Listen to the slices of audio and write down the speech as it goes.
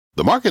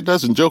The market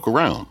doesn't joke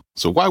around,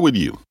 so why would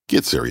you?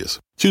 Get serious.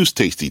 Choose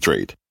Tasty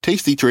Trade.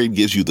 Tasty Trade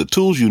gives you the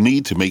tools you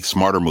need to make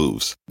smarter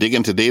moves. Dig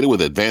into data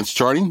with advanced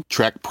charting,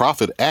 track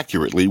profit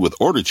accurately with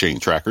order chain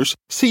trackers,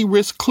 see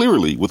risk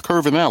clearly with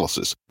curve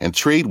analysis, and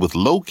trade with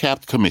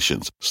low-capped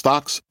commissions,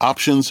 stocks,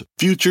 options,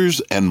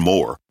 futures, and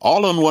more.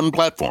 All on one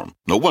platform.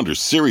 No wonder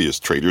serious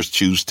traders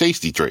choose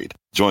Tasty Trade.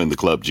 Join the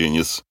club,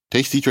 genius.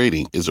 Tasty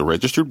Trading is a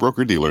registered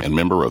broker-dealer and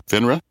member of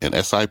FINRA and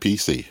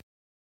SIPC.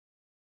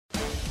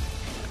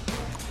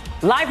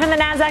 Live from the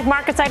NASDAQ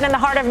market site in the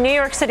heart of New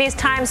York City's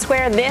Times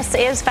Square, this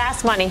is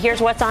Fast Money. Here's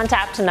what's on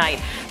tap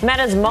tonight.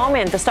 Meta's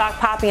moment, the stock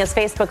popping as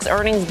Facebook's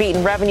earnings beat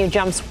and revenue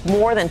jumps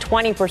more than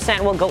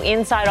 20%. We'll go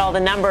inside all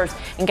the numbers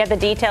and get the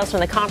details from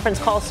the conference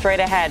call straight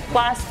ahead.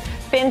 Plus,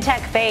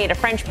 FinTech fade, a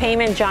French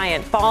payment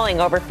giant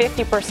falling over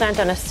 50%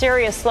 on a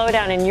serious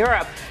slowdown in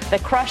Europe. The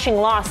crushing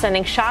loss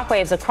sending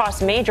shockwaves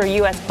across major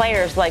U.S.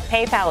 players like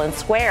PayPal and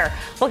Square.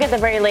 We'll get the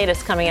very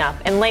latest coming up.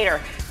 And later,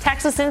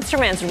 Texas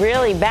Instruments,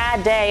 really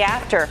bad day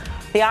after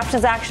the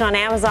options action on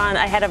Amazon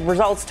ahead of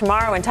results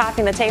tomorrow and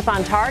topping the tape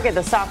on Target,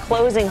 the stock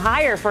closing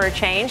higher for a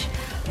change.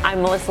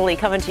 I'm Melissa Lee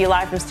coming to you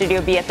live from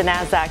Studio B at the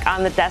NASDAQ.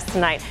 On the desk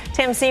tonight,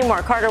 Tim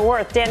Seymour, Carter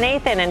Worth, Dan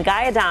Nathan, and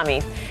Guy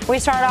Adami. We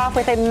start off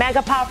with a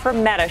mega pop for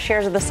Meta.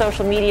 Shares of the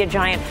social media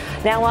giant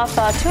now up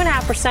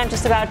 2.5%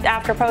 just about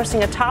after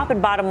posting a top and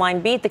bottom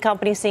line beat. The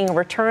company seeing a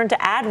return to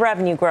ad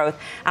revenue growth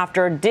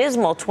after a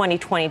dismal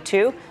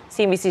 2022.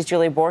 CNBC's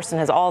Julia Boorstin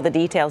has all the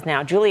details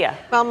now. Julia.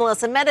 Well,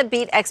 Melissa, Meta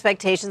beat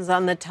expectations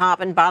on the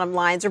top and bottom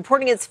lines,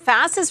 reporting its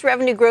fastest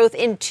revenue growth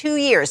in 2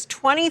 years,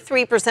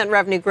 23%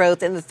 revenue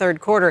growth in the third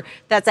quarter.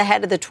 That's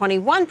ahead of the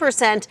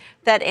 21%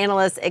 that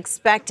analysts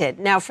expected.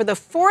 Now, for the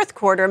fourth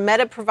quarter,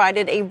 Meta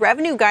provided a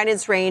revenue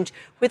guidance range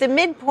with a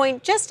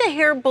midpoint just a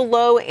hair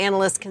below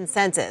analyst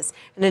consensus.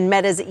 And in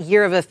Meta's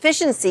year of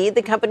efficiency,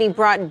 the company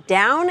brought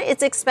down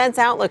its expense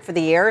outlook for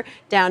the year,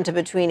 down to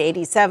between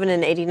 87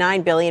 and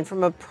 89 billion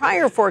from a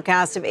prior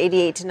forecast of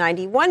 88 to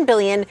 91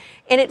 billion.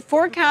 And it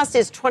forecast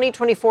its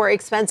 2024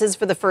 expenses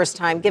for the first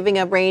time, giving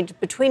a range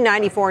between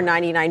 94 and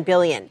 99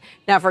 billion.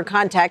 Now, for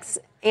context,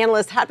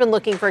 analysts had been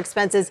looking for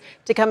expenses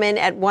to come in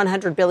at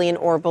 100 billion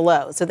or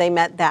below, so they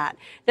met that.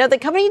 Now, the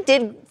company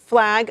did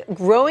flag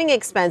growing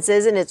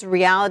expenses in its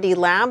Reality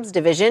Labs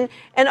division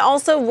and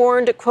also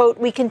warned, quote,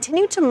 "We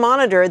continue to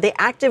monitor the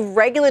active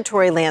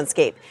regulatory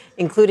landscape,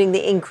 including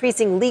the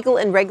increasing legal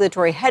and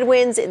regulatory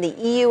headwinds in the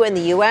EU and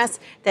the U.S.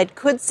 that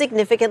could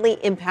significantly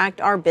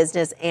impact our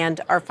business and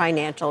our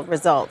financial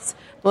results."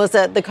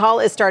 Melissa, the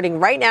call is starting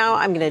right now.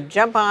 I'm going to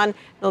jump on.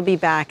 We'll be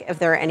back if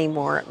there are any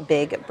more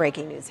big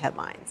breaking news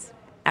headlines.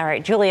 All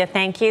right, Julia,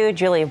 thank you.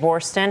 Julia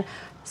Boorstin.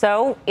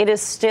 So it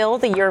is still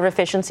the year of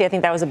efficiency. I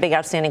think that was a big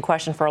outstanding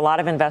question for a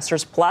lot of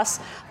investors. Plus,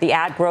 the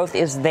ad growth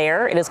is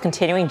there. It is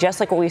continuing, just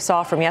like what we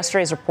saw from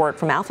yesterday's report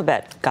from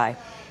Alphabet. Guy.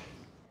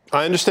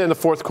 I understand the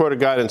fourth quarter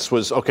guidance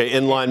was,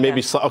 in line,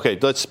 maybe. Yeah. Okay,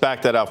 let's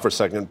back that out for a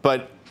second.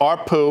 But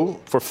ARPU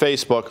for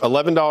Facebook,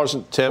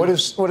 $11. Tim? What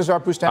does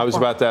ARPU stand for? I was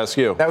about to ask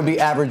you. That would be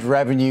average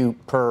revenue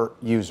per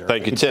user.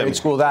 Thank you, Tim. We could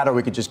school that, or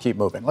we could just keep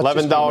moving.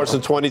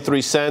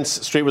 $11.23.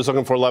 Street was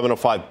looking for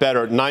 $11.05.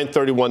 Better.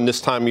 $9.31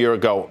 this time a year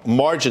ago.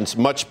 Margins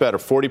much better.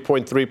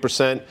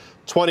 40.3%,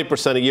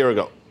 20% a year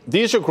ago.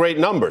 These are great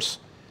numbers.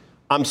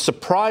 I'm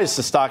surprised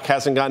the stock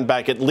hasn't gotten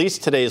back at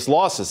least today's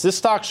losses. This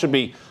stock should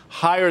be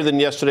higher than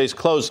yesterday's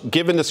close,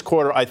 given this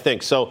quarter, I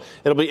think. So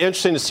it'll be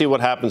interesting to see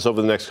what happens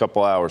over the next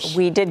couple hours.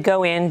 We did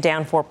go in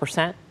down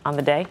 4% on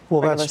the day.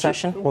 Well, that's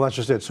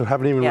just it. So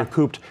haven't even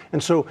recouped.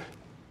 And so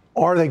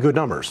are they good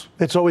numbers?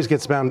 It always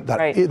gets down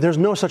that there's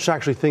no such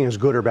actually thing as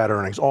good or bad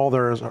earnings. All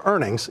there is are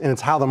earnings, and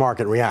it's how the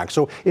market reacts.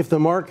 So if the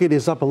market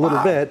is up a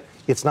little bit,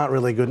 it's not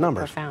really good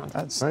numbers.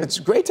 It's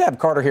great to have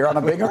Carter here on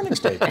a big earnings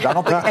day. I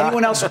don't think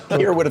anyone else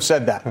here would have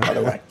said that, by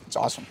the way. It's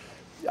awesome.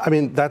 I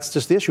mean, that's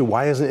just the issue.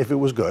 Why isn't if it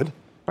was good?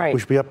 Right. We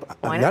should be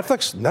up.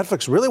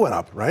 Netflix really went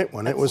up, right?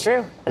 When it was.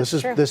 True. This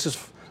is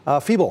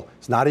feeble.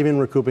 It's not even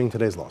recouping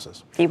today's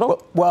losses.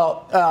 Feeble?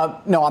 Well,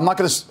 no, I'm not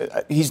going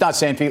to. He's not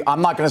saying feeble.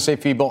 I'm not going to say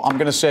feeble. I'm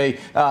going to say,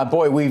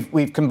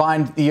 we've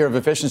combined the year of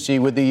efficiency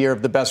with the year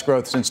of the best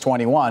growth since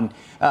 21,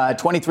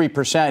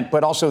 23%,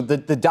 but also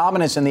the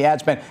dominance in the ad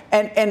spend.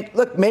 And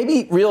look,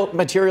 maybe real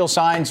material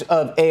signs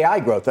of AI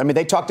growth. I mean,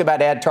 they talked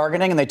about ad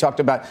targeting and they talked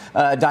about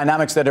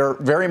dynamics that are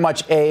very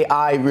much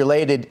AI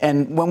related.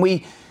 And when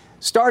we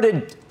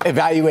started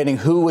evaluating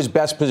who was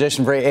best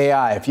positioned for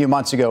AI a few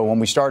months ago when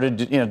we started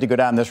to go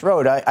down this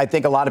road, I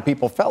think a lot of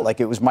people felt like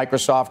it was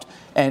Microsoft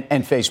and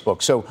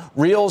Facebook. So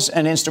Reels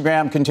and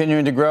Instagram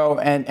continuing to grow,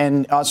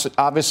 and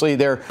obviously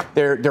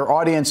their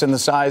audience and the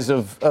size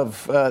of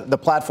the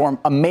platform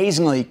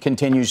amazingly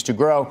continues to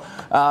grow.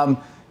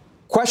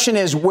 Question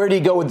is, where do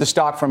you go with the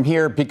stock from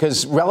here?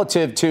 Because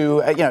relative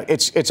to,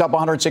 it's up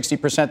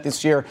 160%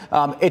 this year.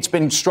 It's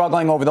been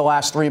struggling over the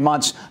last 3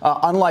 months,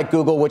 unlike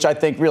Google, which I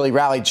think really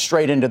rallied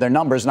straight into their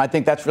numbers. And I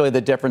think that's really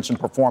the difference in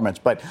performance.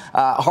 But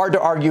hard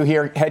to argue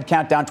here.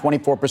 Headcount down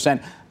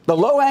 24%. The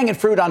low-hanging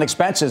fruit on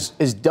expenses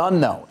is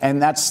done, though,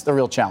 and that's the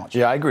real challenge.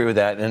 Yeah, I agree with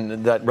that.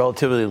 And that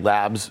Relativity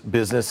Labs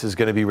business is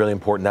going to be really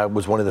important. That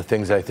was one of the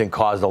things that I think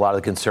caused a lot of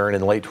the concern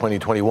in late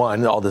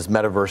 2021, all this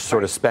metaverse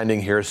sort of spending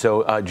here.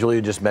 So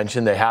Julia just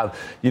mentioned they have,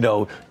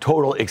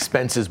 total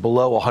expenses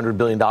below $100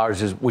 billion,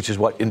 which is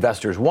what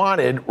investors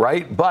wanted,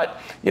 right? But,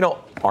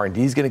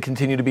 R&D is going to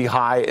continue to be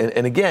high.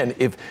 And again,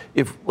 if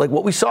like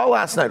what we saw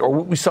last night or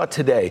what we saw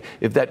today,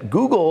 if that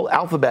Google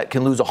Alphabet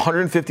can lose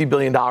 $150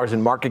 billion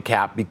in market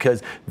cap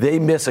because they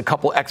miss a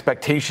couple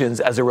expectations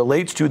as it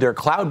relates to their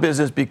cloud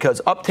business because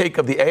uptake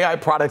of the AI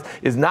product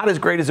is not as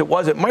great as it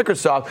was at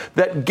Microsoft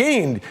that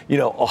gained,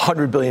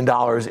 $100 billion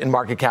in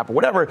market cap or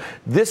whatever,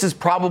 this is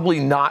probably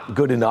not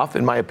good enough,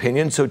 in my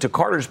opinion. So to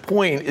Carter's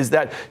point is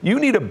that you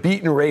need a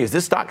beat and raise.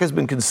 This stock has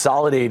been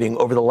consolidating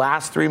over the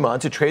last 3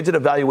 months. It trades at a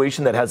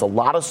valuation that has a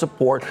lot of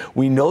support.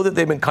 We know that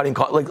they've been cutting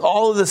costs, like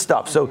all of this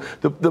stuff. So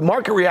the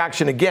market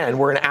reaction, again,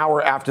 we're an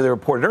hour after they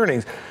reported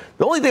earnings.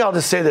 The only thing I'll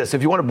just say this,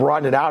 if you want to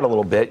broaden it out a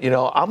little bit,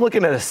 I'm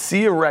looking at a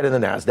sea of red in the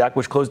NASDAQ,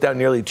 which closed down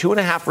nearly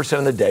 2.5%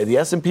 on the day. The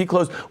S&P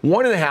closed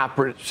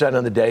 1.5%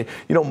 on the day.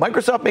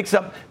 Microsoft makes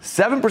up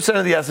 7%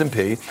 of the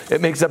S&P.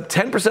 It makes up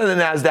 10% of the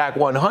NASDAQ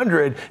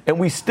 100, and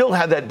we still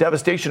have that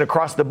devastation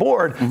across the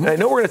board. Mm-hmm. And I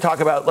know we're going to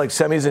talk about like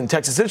semis and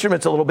Texas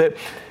Instruments a little bit.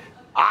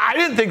 I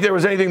didn't think there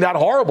was anything that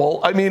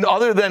horrible. I mean,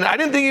 other than I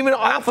didn't think even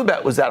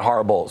Alphabet was that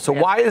horrible. So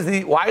why is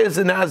the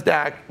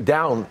Nasdaq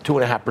down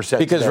 2.5%?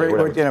 Because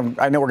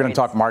I know we're going to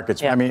talk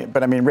markets. Yeah.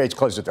 But rates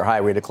closed at their high.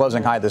 We had a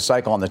closing high of the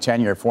cycle on the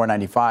 10-year,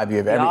 4.95. You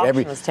have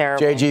every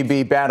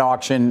JGB, bad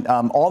auction,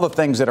 all the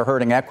things that are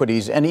hurting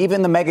equities, and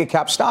even the mega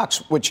cap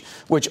stocks, which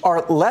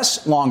are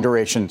less long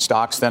duration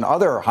stocks than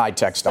other high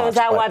tech stocks. So is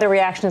that why the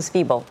reaction is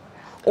feeble,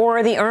 or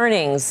are the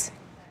earnings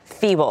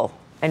feeble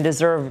and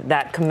deserve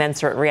that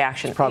commensurate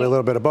reaction? Probably a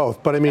little bit of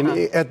both. But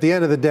at the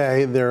end of the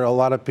day, there are a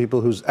lot of people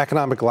whose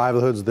economic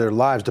livelihoods, their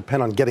lives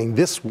depend on getting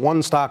this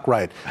one stock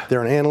right.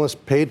 They're an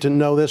analyst paid to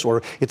know this,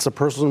 or it's a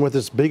person with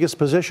its biggest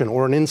position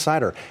or an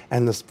insider.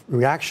 And this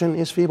reaction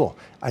is feeble.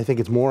 I think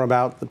it's more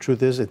about the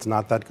truth is it's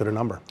not that good a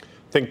number.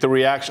 I think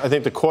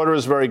the quarter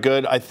is very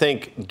good. I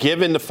think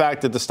given the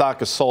fact that the stock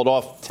has sold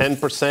off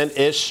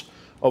 10%-ish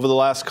over the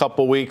last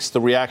couple of weeks, the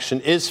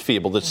reaction is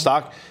feeble. The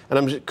stock, and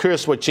I'm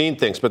curious what Gene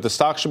thinks, but the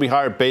stock should be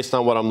higher based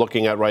on what I'm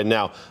looking at right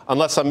now,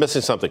 unless I'm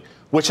missing something,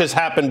 which has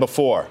happened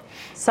before.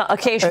 So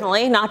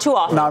occasionally, not too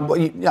often.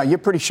 No, you're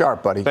pretty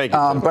sharp, buddy. Thank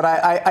you. But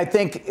I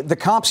think the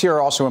comps here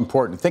are also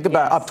important. Think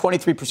about up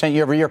 23%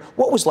 year over year.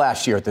 What was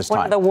last year at this time?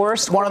 One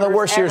of the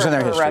worst years in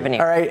their history. Revenue.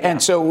 All right,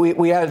 and so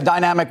we had a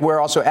dynamic where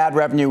also ad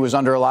revenue was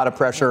under a lot of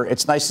pressure.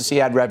 It's nice to see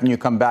ad revenue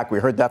come back. We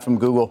heard that from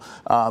Google.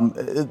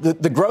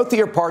 The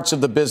growthier parts of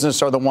the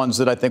business are the ones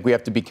that I think we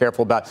have to be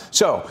careful about.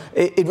 So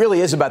it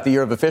really is about the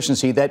year of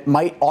efficiency that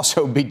might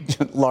also be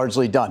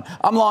largely done.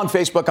 I'm long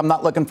Facebook. I'm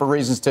not looking for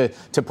reasons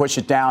to push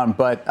it down,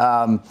 but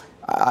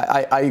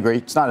I agree.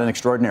 It's not an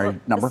extraordinary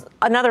number.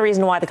 Another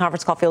reason why the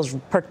conference call feels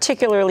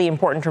particularly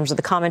important in terms of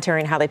the commentary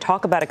and how they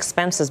talk about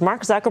expenses.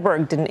 Mark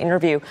Zuckerberg did an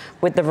interview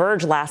with The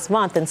Verge last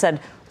month and said,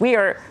 we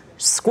are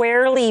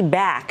squarely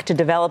back to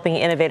developing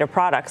innovative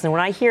products. And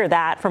when I hear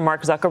that from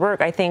Mark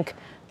Zuckerberg, I think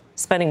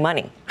spending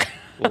money.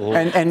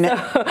 And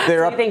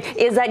they're up.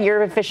 Is that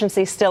year of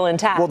efficiency still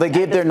intact? Well, they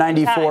gave their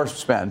 94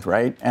 spend,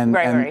 right? And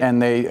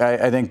they,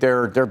 I think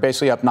they're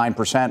basically up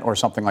 9% or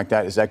something like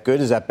that. Is that good?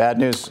 Is that bad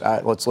news?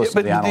 Let's listen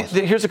to the analysts.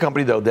 Here's a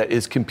company though that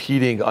is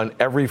competing on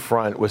every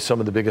front with some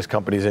of the biggest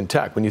companies in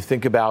tech. When you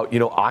think about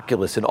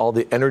Oculus and all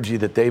the energy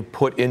that they've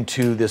put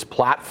into this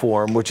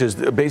platform, which is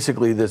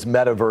basically this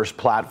metaverse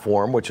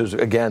platform, which is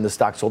again the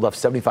stock sold off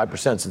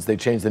 75% since they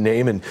changed the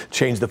name and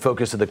changed the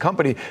focus of the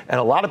company. And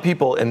a lot of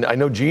people, and I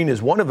know Gene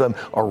is one of them,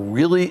 are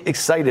really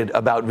excited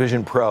about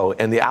Vision Pro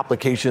and the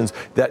applications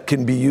that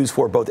can be used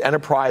for both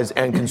enterprise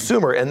and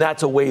consumer, and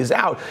that's a ways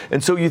out.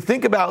 And so you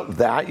think about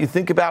that, you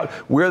think about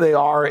where they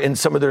are in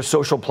some of their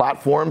social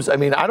platforms. I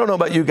mean, I don't know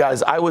about you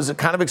guys, I was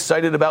kind of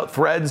excited about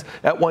Threads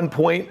at one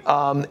point,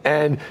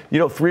 and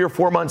 3 or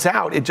 4 months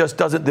out, it just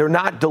doesn't, they're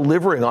not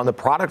delivering on the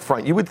product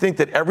front. You would think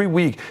that every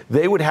week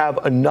they would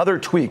have another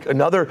tweak,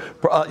 another,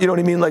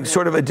 like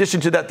sort of addition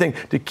to that thing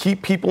to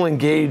keep people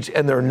engaged,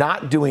 and they're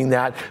not doing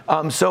that.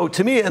 So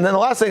to me, and then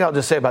the last thing I'll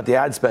just say about the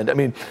ad spend. I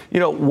mean,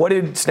 what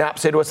did Snap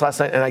say to us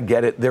last night? And I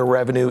get it. Their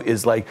revenue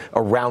is like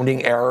a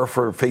rounding error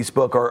for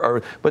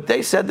Facebook, but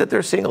they said that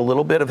they're seeing a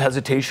little bit of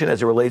hesitation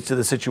as it relates to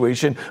the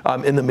situation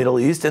in the Middle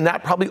East, and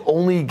that probably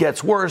only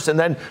gets worse. And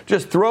then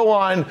just throw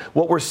on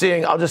what we're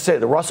seeing. I'll just say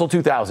the Russell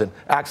 2000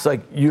 acts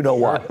like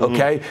what,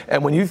 okay? Mm-hmm.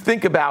 And when you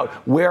think about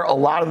where a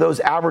lot of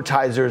those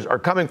advertisers are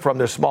coming from,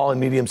 they're small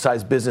and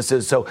medium-sized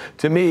businesses. So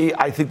to me,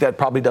 I think that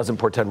probably doesn't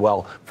portend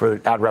well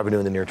for ad revenue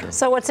in the near term.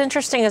 So what's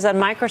interesting is that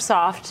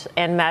Microsoft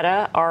and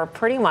Meta are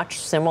pretty much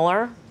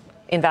similar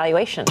in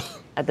valuation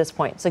at this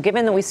point. So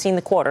given that we've seen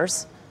the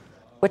quarters,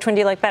 which one do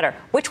you like better?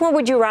 Which one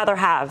would you rather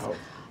have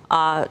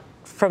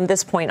from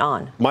this point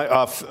on? My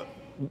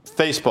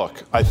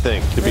Facebook, I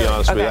think, to be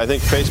honest with you. I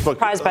think Facebook.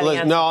 Surprised by the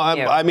answer. No,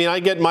 I mean, I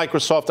get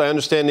Microsoft. I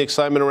understand the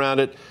excitement around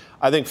it.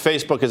 I think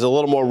Facebook is a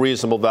little more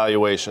reasonable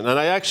valuation. And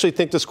I actually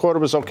think this quarter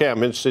was okay.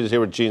 I'm interested to hear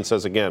what Gene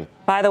says again.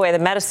 By the way, the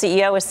Meta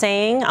CEO is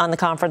saying on the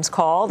conference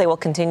call they will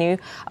continue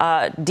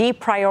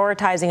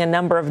deprioritizing a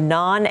number of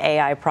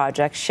non-AI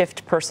projects,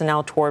 shift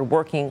personnel toward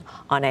working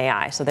on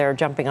AI. So they're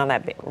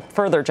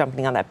further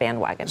jumping on that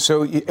bandwagon.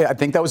 So I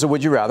think that was a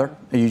would you rather.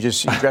 You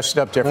just dressed it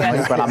up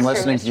differently, but I'm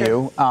listening to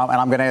you, and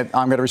I'm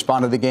gonna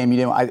respond to the game.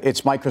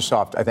 It's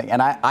Microsoft, I think,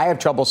 and I have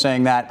trouble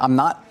saying that.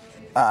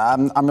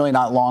 I'm really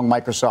not long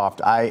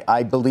Microsoft.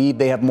 I believe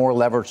they have more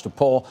leverage to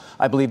pull.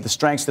 I believe the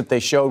strengths that they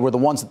showed were the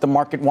ones that the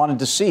market wanted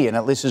to see, and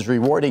at least is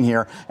rewarding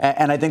here.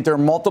 And I think there are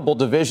multiple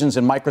divisions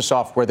in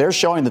Microsoft where they're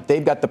showing that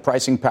they've got the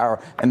pricing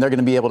power and they're going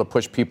to be able to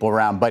push people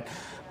around. But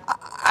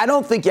I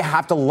don't think you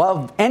have to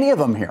love any of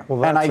them here.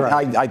 Well, and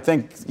I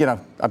think,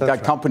 I've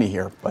got company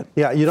here. But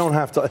yeah, you don't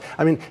have to.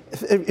 I mean,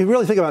 if you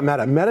really think about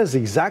Meta, Meta is the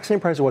exact same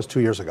price it was 2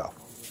 years ago.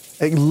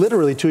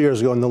 Literally 2 years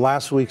ago in the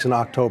last weeks in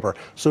October.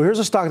 So here's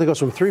a stock that goes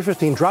from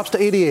 315, drops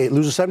to 88,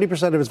 loses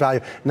 70% of its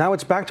value. Now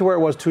it's back to where it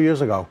was 2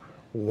 years ago.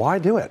 Why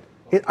do it?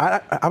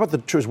 How about the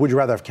truth? Would you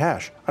rather have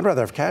cash? I'd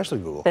rather have cash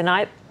than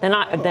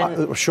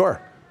Google.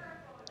 Sure.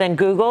 Then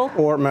Google?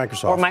 Or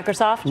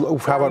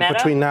Microsoft. How about Meta?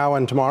 Between now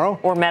and tomorrow?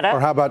 Or Meta? Or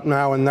how about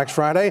now and next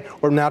Friday?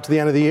 Or now to the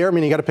end of the year? I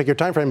mean, you got to pick your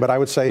time frame, but I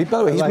would say...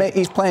 By the way,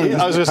 he's playing...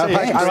 I was going to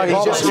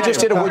say... He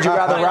just did a would you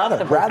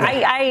rather.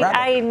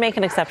 I make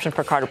an exception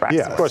for Carter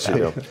Braxton. Yeah, of course you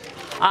do.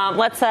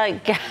 Let's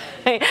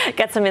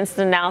get some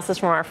instant analysis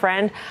from our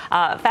friend,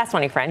 fast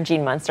money friend,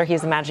 Gene Munster.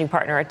 He's the managing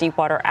partner at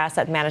Deepwater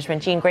Asset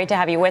Management. Gene, great to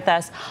have you with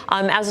us.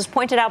 As was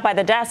pointed out by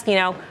the desk,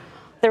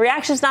 the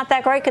reaction's not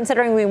that great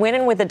considering we went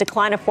in with a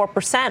decline of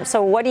 4%.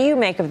 So what do you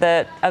make of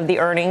the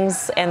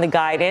earnings and the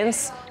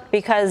guidance?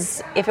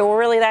 Because if it were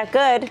really that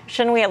good,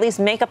 shouldn't we at least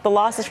make up the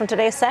losses from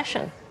today's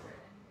session?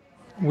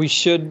 We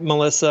should,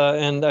 Melissa,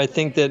 and I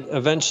think that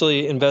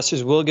eventually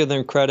investors will give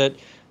them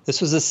credit.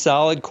 This was a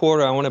solid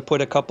quarter. I want to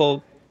put a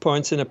couple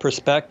points into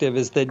perspective.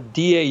 Is that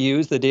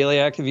DAUs, the daily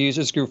active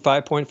users, grew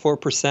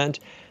 5.4%.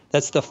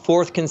 That's the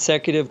fourth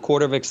consecutive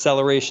quarter of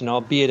acceleration,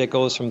 albeit it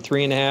goes from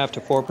 3.5% to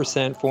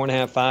 4%,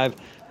 4.5%, 5%.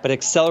 But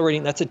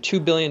accelerating, that's a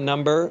 2 billion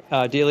number,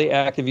 daily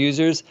active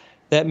users.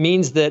 That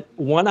means that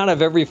 1 out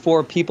of every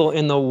 4 people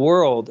in the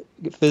world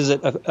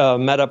visit a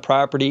Meta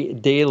property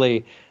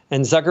daily.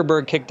 And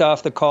Zuckerberg kicked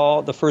off the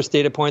call. The first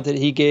data point that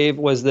he gave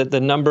was that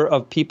the number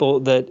of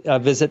people that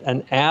visit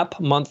an app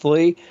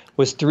monthly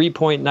was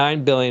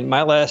 3.9 billion.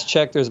 My last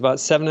check, there's about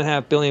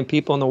 7.5 billion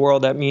people in the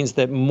world. That means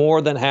that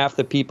more than half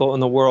the people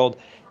in the world.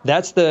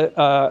 That's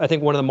I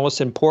think one of the most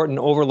important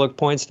overlooked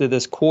points to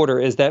this quarter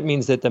is that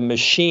means that the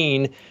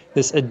machine,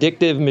 this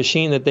addictive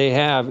machine that they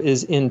have,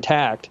 is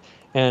intact.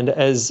 And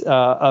as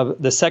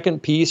the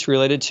second piece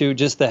related to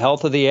just the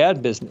health of the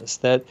ad business,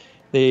 that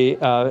they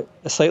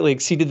slightly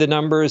exceeded the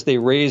numbers. They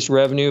raised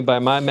revenue, by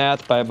my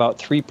math, by about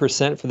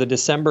 3% for the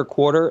December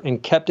quarter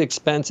and kept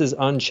expenses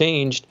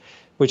unchanged,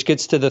 which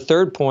gets to the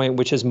third point,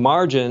 which is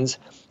margins.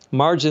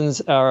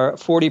 Margins are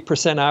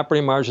 40%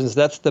 operating margins.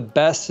 That's the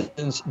best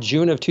since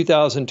June of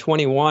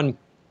 2021.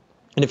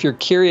 And if you're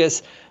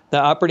curious, the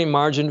operating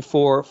margin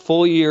for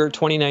full year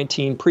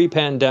 2019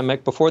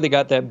 pre-pandemic, before they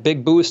got that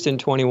big boost in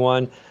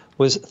 21,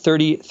 was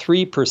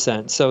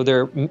 33%. So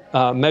they're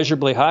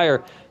measurably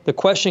higher. The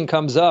question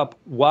comes up,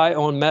 why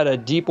own Meta?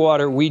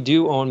 Deepwater, we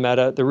do own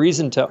Meta. The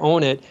reason to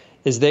own it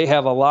is they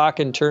have a lock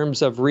in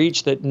terms of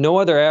reach that no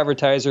other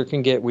advertiser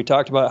can get. We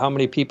talked about how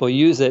many people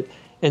use it.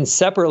 And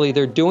separately,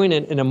 they're doing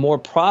it in a more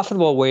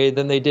profitable way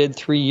than they did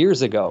 3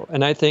 years ago.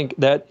 And I think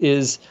that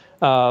is,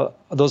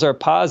 those are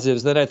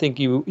positives. Then I think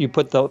you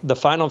put the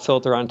final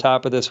filter on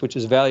top of this, which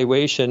is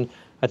valuation.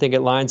 I think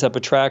it lines up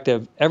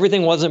attractive.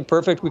 Everything wasn't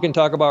perfect. We can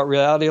talk about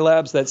Reality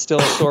Labs. That's still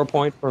a sore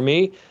point for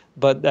me.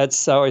 But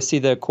that's how I see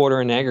the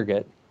quarter in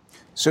aggregate.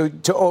 So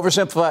to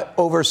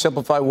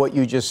oversimplify what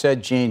you just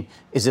said, Gene,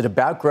 is it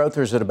about growth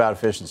or is it about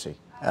efficiency?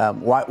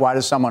 Why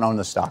does someone own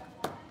the stock?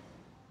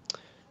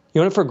 You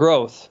own it for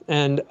growth.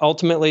 And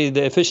ultimately,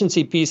 the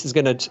efficiency piece is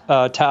going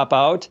to top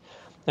out.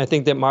 I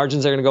think that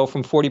margins are going to go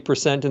from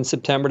 40% in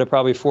September to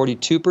probably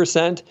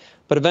 42%.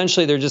 But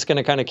eventually, they're just going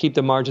to kind of keep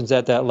the margins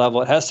at that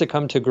level. It has to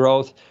come to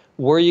growth.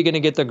 Where are you going to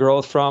get the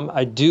growth from?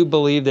 I do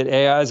believe that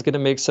AI is going to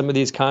make some of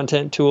these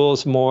content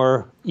tools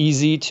more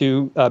easy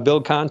to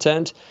build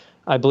content.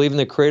 I believe in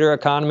the creator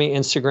economy.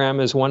 Instagram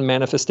is one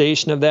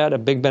manifestation of that, a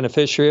big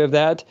beneficiary of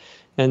that.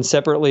 And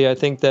separately, I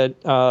think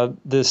that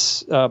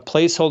this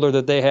placeholder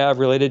that they have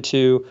related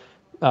to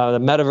the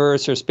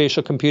metaverse or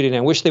spatial computing,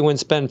 I wish they wouldn't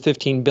spend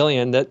 $15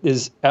 billion. That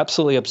is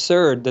absolutely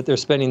absurd that they're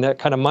spending that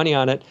kind of money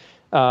on it.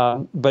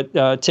 But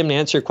Tim, to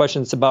answer your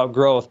question, it's about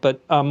growth.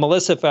 But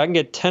Melissa, if I can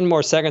get 10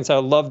 more seconds, I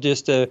would love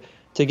just to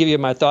give you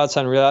my thoughts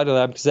on Reality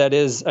Lab, because that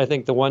is, I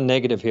think, the one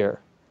negative here.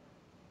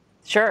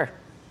 Sure.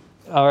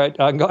 All right,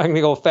 I'm going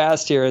to go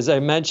fast here. As I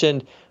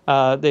mentioned,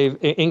 they've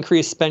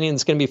increased spending.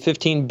 It's going to be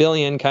 $15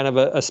 billion, kind of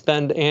a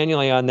spend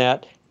annually on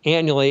that.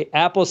 Annually,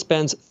 Apple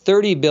spends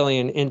 $30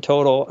 billion in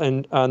total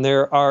on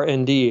their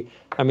R&D.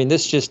 I mean,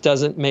 this just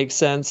doesn't make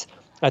sense.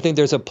 I think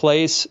there's a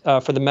place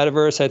for the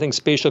metaverse. I think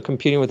spatial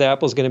computing with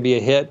Apple is going to be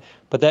a hit,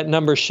 but that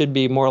number should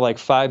be more like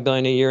 $5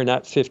 billion a year,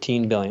 not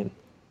 $15 billion.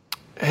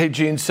 Hey,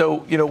 Gene, so,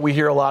 we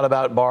hear a lot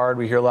about Bard.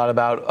 We hear a lot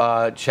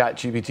about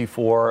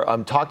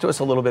ChatGPT-4. Talk to us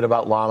a little bit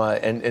about Llama.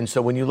 And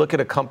so when you look at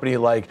a company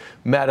like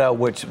Meta,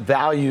 which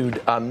valued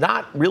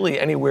not really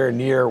anywhere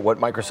near what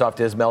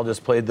Microsoft is, Mel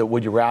just played the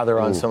would you rather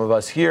on some of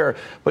us here,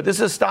 but this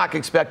is a stock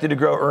expected to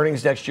grow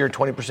earnings next year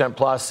 20%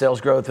 plus,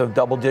 sales growth of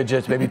double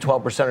digits, maybe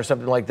 12% or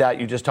something like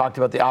that. You just talked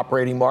about the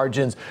operating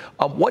margins.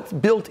 What's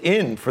built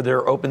in for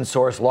their open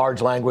source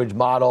large language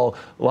model,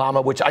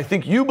 Llama, which I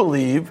think you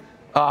believe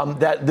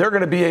that they're going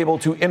to be able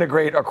to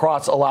integrate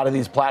across a lot of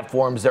these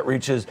platforms that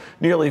reaches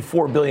nearly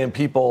 4 billion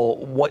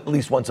people at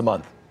least once a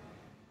month?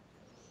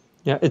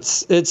 Yeah,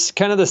 it's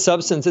kind of the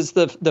substance. It's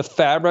the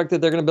fabric that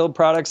they're going to build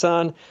products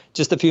on.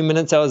 Just a few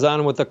minutes I was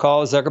on with the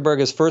call. Zuckerberg,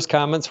 his first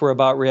comments were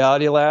about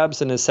Reality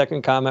Labs, and his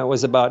second comment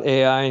was about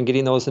AI and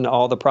getting those into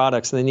all the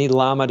products. And they need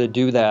Llama to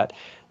do that.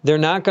 They're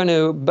not going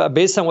to,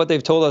 based on what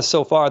they've told us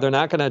so far, they're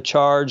not going to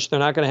charge, they're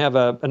not going to have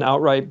an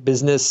outright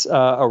business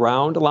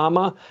around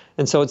Llama.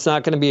 And so it's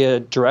not going to be a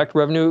direct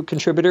revenue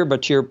contributor.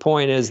 But to your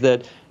point is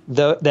that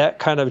that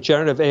kind of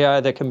generative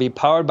AI that can be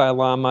powered by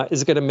Llama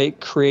is going to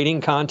make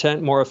creating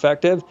content more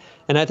effective.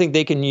 And I think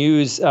they can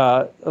use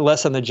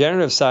less on the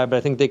generative side, but I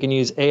think they can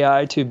use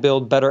AI to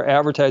build better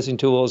advertising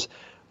tools.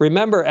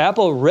 Remember,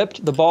 Apple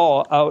ripped the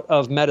ball out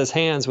of Meta's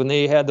hands when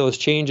they had those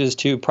changes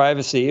to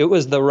privacy. It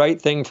was the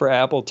right thing for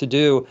Apple to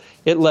do.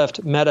 It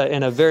left Meta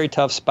in a very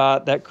tough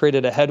spot. That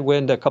created a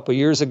headwind a couple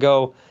years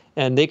ago,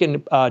 and they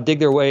can dig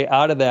their way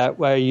out of that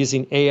by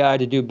using AI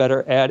to do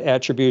better ad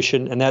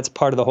attribution, and that's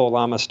part of the whole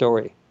Llama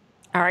story.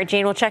 All right,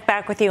 Gene, we'll check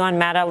back with you on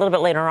Meta a little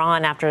bit later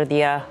on after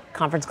the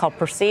conference call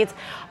proceeds.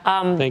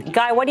 Thank you.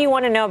 Guy, what do you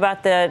want to know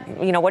about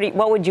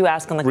what would you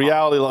ask on the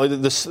call?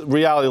 This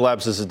Reality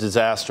Labs is a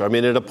disaster. I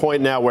mean, at a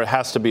point now where it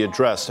has to be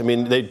addressed. I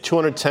mean, they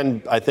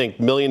 $210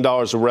 million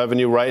of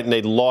revenue, right? And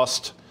they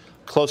lost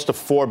close to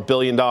 $4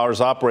 billion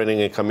operating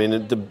income. I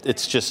mean,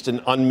 it's just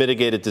an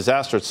unmitigated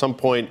disaster. At some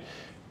point,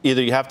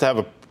 either you have to have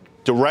a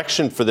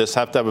direction for this,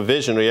 have to have a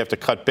vision, or you have to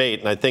cut bait.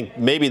 And I think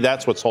maybe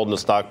that's what's holding the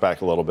stock back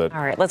a little bit.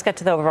 All right, let's get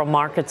to the overall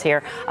markets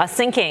here.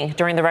 Sinking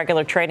during the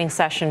regular trading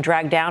session,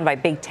 dragged down by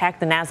big tech.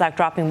 The Nasdaq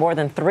dropping more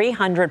than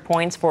 300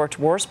 points for its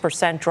worst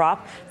percent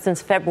drop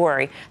since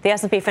February. The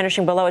S&P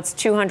finishing below its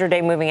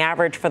 200-day moving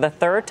average for the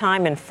third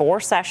time in 4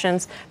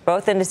 sessions.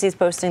 Both indices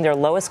posting their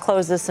lowest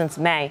closes since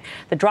May.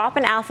 The drop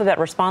in Alphabet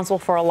responsible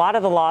for a lot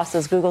of the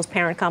losses. Google's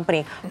parent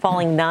company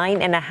falling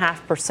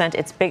 9.5%,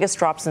 its biggest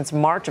drop since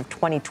March of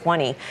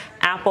 2020.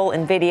 Apple,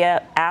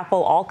 Nvidia,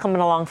 Apple, all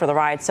coming along for the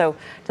ride. So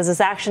does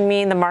this action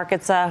mean the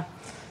market's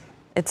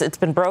it's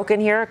been broken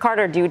here?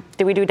 Carter, do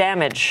we do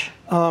damage?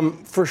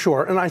 For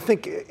sure. And I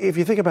think if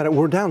you think about it,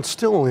 we're down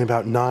still only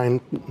about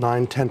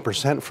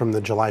 10% from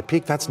the July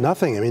peak. That's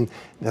nothing. I mean,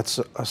 that's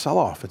a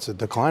sell-off. It's a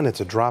decline.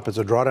 It's a drop. It's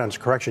a drawdown. It's a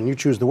correction. You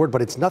choose the word,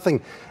 but it's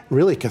nothing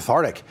really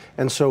cathartic.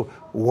 And so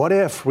what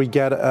if we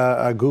get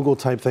a Google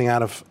type thing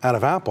out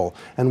of Apple?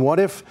 And what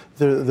if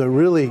the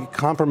really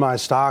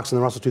compromised stocks in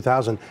the Russell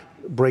 2000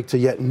 break to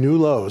yet new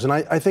lows? And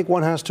I think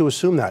one has to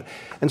assume that.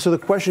 And so the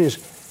question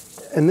is,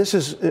 and this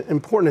is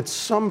important, at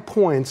some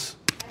points,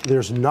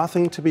 there's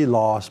nothing to be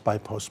lost by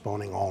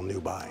postponing all new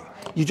buying.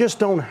 You just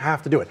don't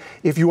have to do it.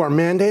 If you are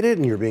mandated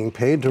and you're being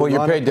paid to well,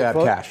 you're paid to have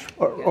cash.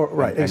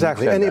 Right,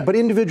 exactly. But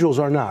individuals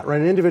are not, right?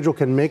 An individual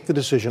can make the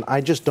decision,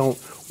 I just don't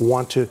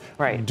want to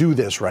do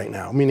this right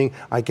now, meaning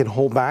I can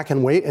hold back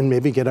and wait and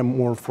maybe get a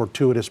more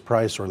fortuitous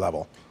price or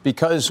level.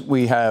 Because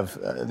we have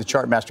the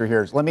chart master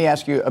here, let me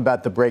ask you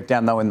about the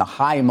breakdown, though, in the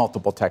high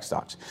multiple tech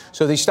stocks.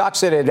 So these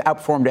stocks that had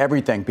outperformed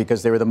everything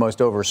because they were the most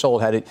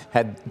oversold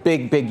had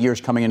big years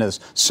coming into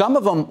this. Some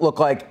of them look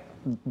like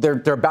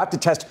they're about to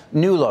test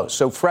new lows,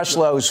 so fresh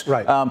lows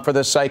for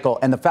this cycle.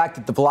 And the fact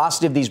that the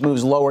velocity of these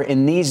moves lower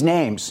in these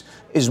names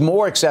is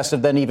more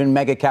excessive than even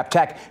mega cap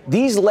tech.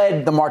 These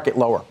led the market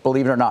lower,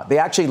 believe it or not. They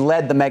actually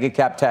led the mega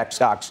cap tech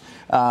stocks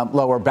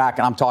lower back,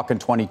 and I'm talking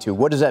 22.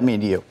 What does that mean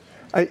to you?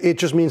 It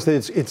just means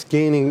that it's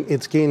gaining.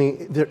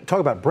 Talk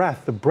about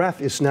breadth. The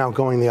breadth is now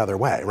going the other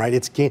way, right?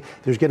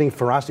 There's getting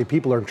ferocity.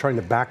 People are trying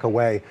to back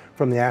away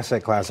from the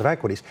asset class of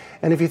equities.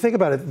 And if you think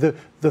about it,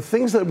 the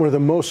things that were the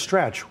most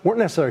stretched weren't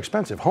necessarily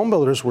expensive. Home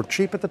builders were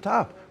cheap at the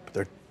top,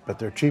 but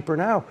they're cheaper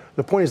now.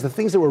 The point is the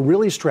things that were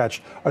really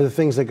stretched are the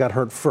things that got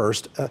hurt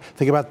first.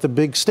 Think about the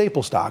big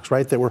staple stocks,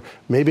 right, that were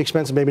maybe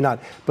expensive, maybe not.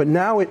 But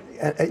now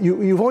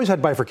you've always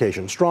had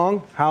bifurcation.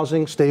 Strong,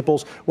 housing,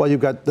 staples, while you've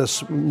got the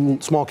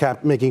small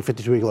cap making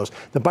 52-week lows.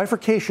 The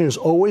bifurcation is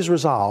always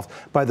resolved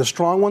by the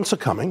strong ones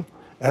succumbing,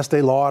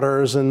 Estee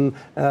Lauders and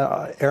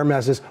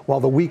Hermes's, while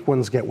the weak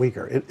ones get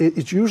weaker.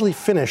 It's usually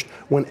finished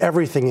when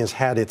everything has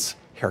had its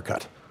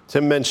haircut.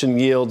 Tim mentioned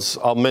yields.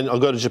 I'll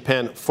go to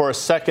Japan for a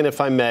second,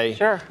 if I may.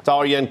 Sure.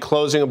 Dollar yen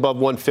closing above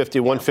 150,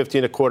 150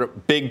 and a quarter.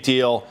 Big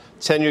deal.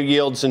 10-year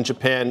yields in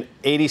Japan,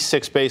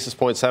 86 basis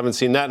points. Haven't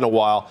seen that in a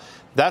while.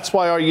 That's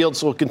why our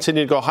yields will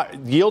continue to go high.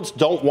 Yields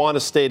don't want to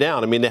stay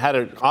down. I mean, they had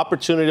an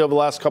opportunity over the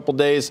last couple of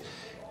days.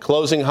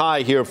 closing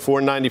high here at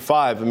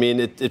 495. I mean,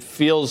 it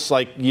feels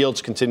like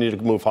yields continue to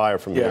move higher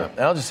from here.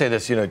 And I'll just say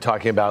this,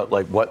 talking about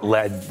like what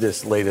led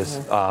this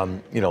latest,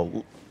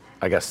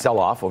 I guess,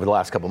 sell-off over the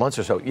last couple months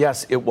or so.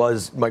 Yes, it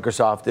was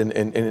Microsoft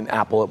and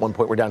Apple at one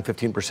point were down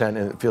 15%,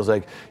 and it feels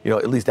like,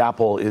 at least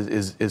Apple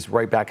is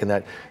right back in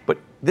that. But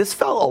this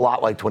felt a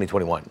lot like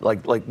 2021.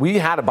 Like we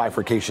had a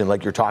bifurcation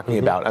like you're talking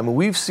about. I mean,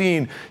 we've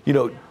seen,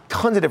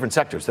 tons of different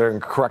sectors that are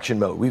in correction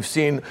mode. We've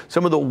seen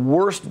some of the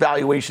worst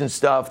valuation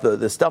stuff,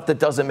 the stuff that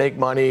doesn't make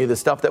money, the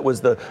stuff that was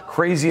the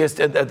craziest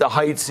at the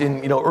heights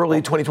in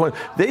early 2020.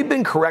 They've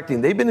been correcting.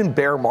 They've been in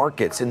bear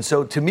markets. And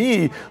so to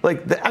me,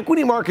 like the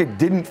equity market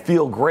didn't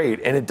feel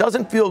great. And it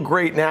doesn't feel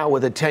great now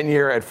with a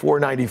 10-year at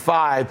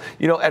 495.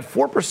 At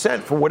 4%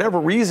 for whatever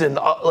reason,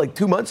 like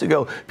 2 months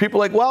ago, people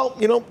are like, well,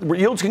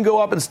 yields can go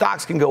up and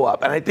stocks can go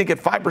up. And I think at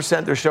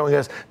 5%, they're showing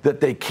us that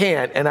they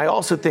can't. And I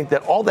also think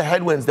that all the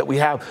headwinds that we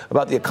have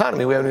about the economy,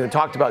 we haven't even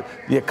talked about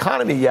the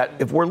economy yet.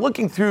 If we're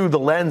looking through the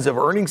lens of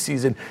earnings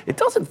season, it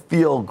doesn't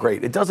feel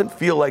great. It doesn't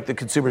feel like the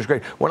consumer's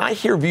great. When I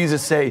hear Visa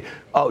say,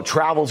 oh,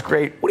 travel's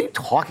great, what are you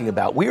talking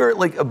about? We are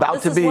like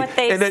about to be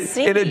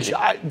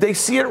they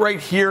see it right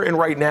here and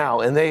right now.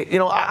 And they,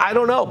 I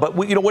don't know. But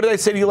what did I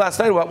say to you last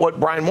night about what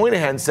Brian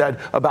Moynihan said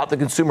about the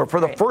consumer? For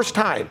the first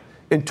time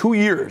in 2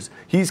 years,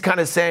 he's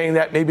kind of saying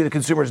that maybe the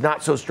consumer's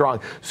not so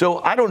strong. So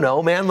I don't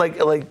know, man. I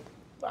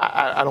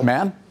don't.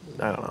 Man?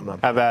 I don't know. I'm not,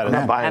 have at it. I'm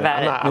not buying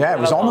it. It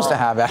was almost a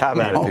have at it. Have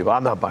at it, people.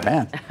 I'm not buying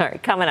it. All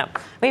right, coming up.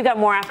 We've got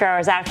more after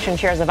hours action.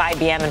 Shares of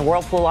IBM and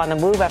Whirlpool on the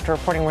move after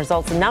reporting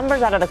results.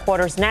 Numbers out of the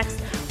quarters next.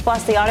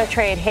 Plus the auto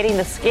trade hitting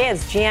the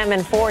skids. GM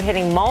and Ford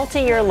hitting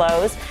multi-year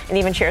lows. And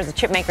even shares of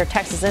chipmaker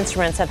Texas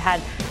Instruments have had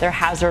their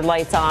hazard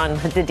lights on.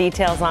 The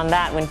details on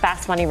that when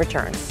Fast Money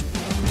returns.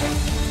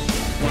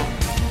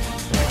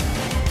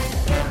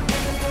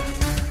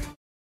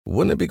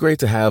 Wouldn't it be great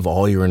to have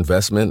all your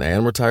investment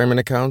and retirement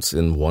accounts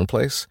in one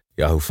place?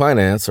 Yahoo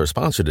Finance, our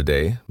sponsor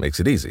today, makes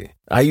it easy.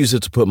 I use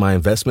it to put my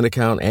investment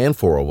account and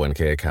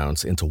 401k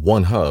accounts into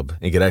one hub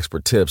and get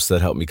expert tips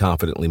that help me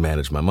confidently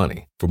manage my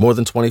money. For more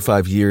than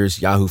 25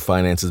 years, Yahoo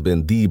Finance has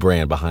been the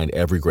brand behind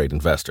every great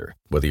investor.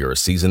 Whether you're a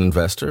seasoned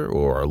investor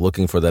or are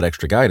looking for that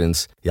extra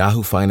guidance,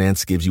 Yahoo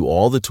Finance gives you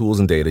all the tools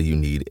and data you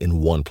need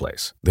in one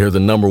place. They're the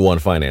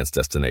 #1 finance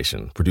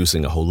destination,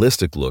 producing a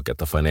holistic look at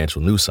the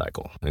financial news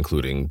cycle,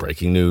 including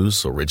breaking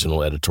news,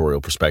 original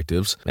editorial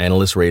perspectives,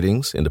 analyst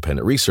ratings,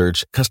 independent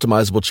research,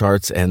 customizable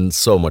charts, and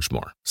so much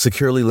more.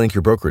 Securely link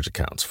your brokerage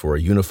accounts for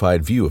a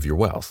unified view of your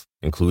wealth,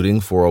 including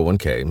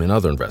 401k and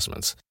other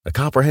investments. A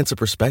comprehensive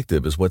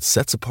perspective is what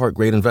sets apart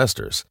great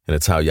investors, and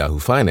it's how Yahoo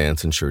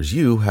Finance ensures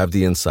you have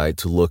the insight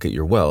to look at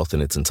your wealth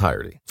in its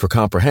entirety. For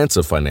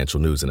comprehensive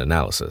financial news and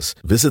analysis,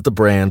 visit the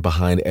brand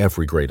behind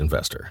every great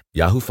investor,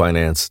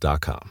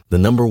 yahoofinance.com, the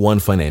 #1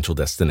 financial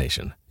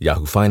destination,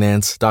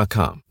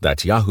 yahoofinance.com.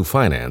 That's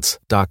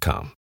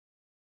yahoofinance.com.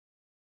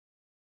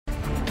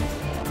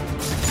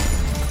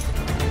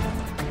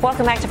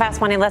 Welcome back to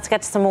Fast Money. Let's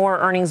get to some more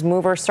earnings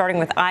movers, starting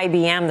with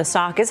IBM. The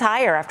stock is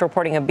higher after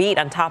reporting a beat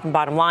on top and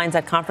bottom lines.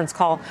 That conference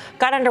call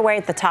got underway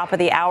at the top of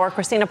the hour.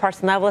 Christina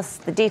Partsinevelos,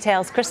 the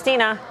details.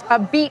 Christina. A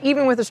beat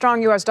even with a strong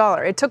U.S.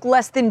 dollar. It took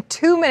less than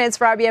 2 minutes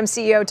for IBM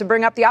CEO to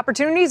bring up the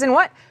opportunities in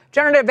what?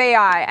 Generative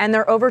AI, and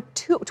there are over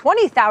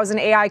 20,000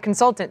 AI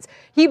consultants.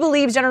 He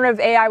believes generative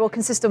AI will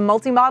consist of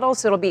multi-models,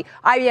 so it'll be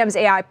IBM's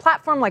AI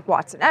platform like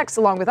Watson X,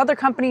 along with other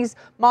companies'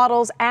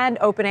 models and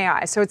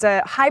OpenAI. So it's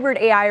a hybrid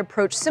AI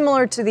approach,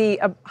 similar to the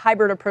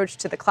hybrid approach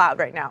to the cloud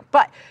right now.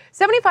 But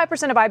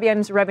 75% of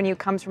IBM's revenue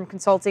comes from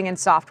consulting and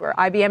software.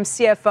 IBM's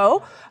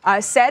CFO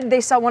said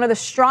they saw one of the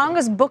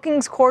strongest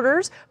bookings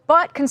quarters,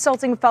 but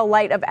consulting fell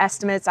light of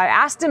estimates. I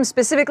asked him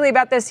specifically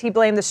about this. He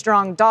blamed the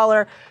strong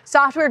dollar.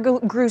 Software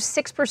grew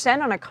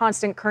 6% on a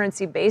constant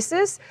currency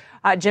basis.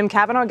 Jim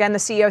Kavanaugh, again, the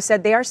CEO,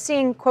 said they are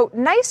seeing, quote,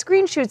 nice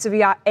green shoots of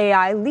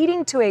AI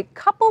leading to a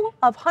couple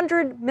of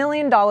 $100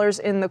 million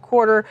in the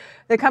quarter.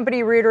 The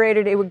company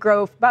reiterated it would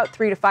grow about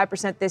 3 to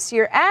 5% this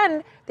year,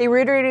 and they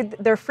reiterated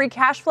their free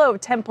cash flow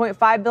of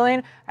 $10.5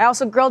 billion. I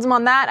also grilled him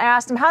on that. I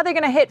asked him how they're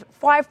going to hit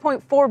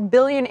 $5.4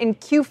 billion in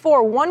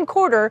Q4, one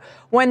quarter,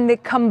 when the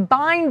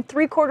combined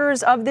 3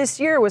 quarters of this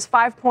year was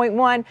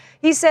 5.1.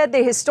 He said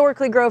they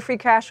historically grow free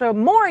cash flow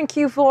more in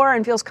Q4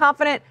 and feels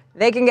confident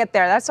they can get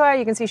there. That's why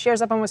you can see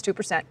shares up almost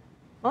 2%.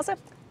 Melissa?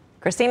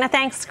 Christina,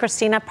 thanks.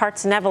 Christina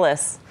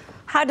Partsinevelos.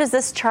 How does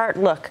this chart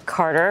look,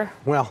 Carter?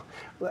 Well,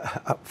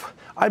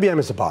 IBM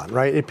is a bond,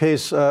 right? It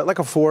pays, like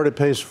a Ford, it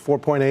pays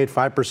 4.8,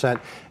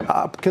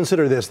 5%.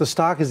 Consider this. The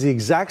stock is the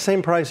exact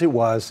same price it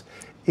was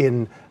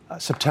in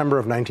September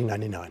of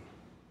 1999.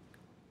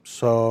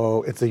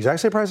 So it's the exact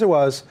same price it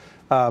was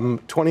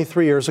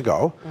 23 years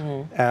ago,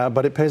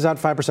 but it pays out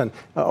 5%.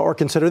 Or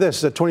consider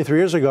this, that 23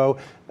 years ago,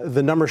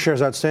 the number of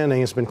shares outstanding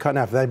has been cut in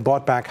half. They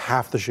bought back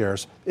half the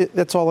shares.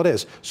 That's all it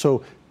is.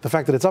 So the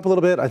fact that it's up a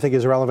little bit, I think,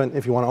 is irrelevant.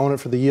 If you want to own it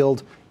for the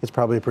yield, it's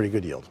probably a pretty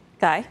good yield.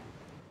 Guy?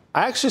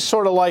 I actually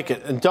sort of like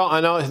it. And I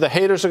know the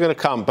haters are going to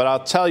come, but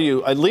I'll tell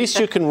you, at least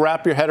you can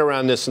wrap your head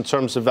around this in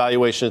terms of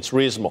valuation. It's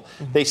reasonable.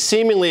 They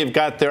seemingly have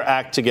got their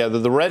act together.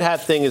 The Red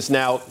Hat thing is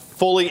now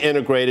fully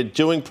integrated,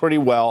 doing pretty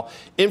well.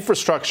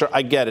 Infrastructure,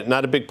 I get it.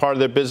 Not a big part of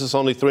their business,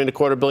 only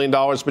 $3.25 billion.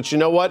 But you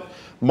know what?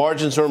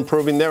 Margins are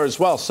improving there as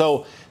well.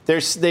 So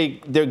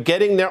they're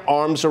getting their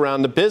arms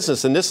around the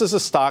business. And this is a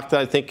stock that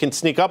I think can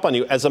sneak up on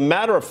you. As a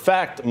matter of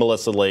fact,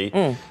 Melissa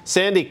Lee,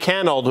 Sandy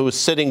Canold, who is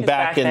sitting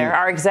back in there,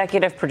 our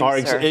executive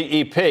producer. Our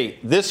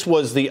EP. This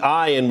was the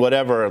I in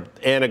whatever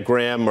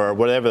anagram or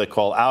whatever they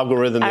call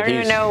algorithm. I don't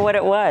even know what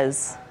it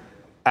was.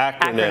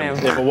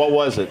 Acronym. Yeah, but what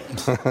was it?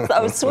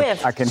 Oh,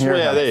 Swift. I can hear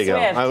that. There you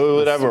go.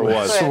 Whatever it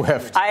was.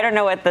 Swift. I don't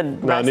know what the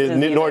rest is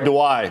nor do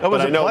I. That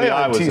was but I know the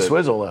I was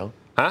T-Swizzle, though.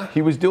 Huh?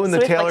 He was doing the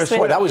Taylor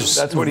Swift. That was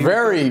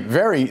very,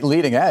 very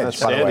leading edge,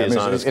 by the way.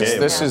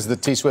 This is the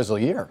T-Swizzle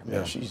year.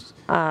 Yeah. She's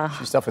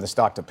definitely the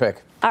stock to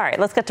pick. All right,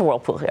 let's get to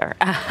Whirlpool here.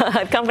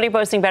 Company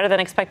posting better than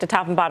expected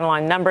top and bottom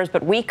line numbers,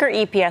 but weaker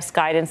EPS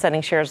guidance,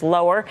 sending shares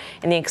lower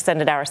in the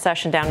extended hour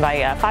session, down by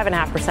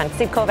 5.5%.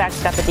 Steve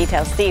Kovac's got the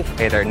details. Steve.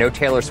 Hey there, no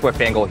Taylor Swift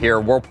angle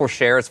here. Whirlpool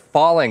shares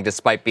falling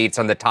despite beats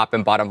on the top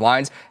and bottom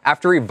lines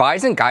after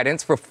revising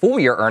guidance for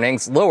full-year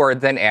earnings lower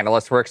than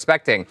analysts were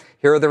expecting.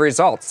 Here are the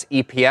results.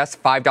 EPS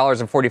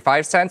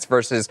 $5.45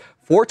 versus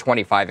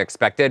 $4.25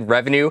 expected.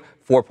 Revenue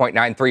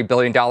 $4.93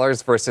 billion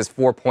versus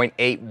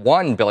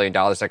 $4.81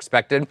 billion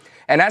expected.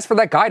 And as for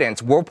that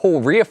guidance,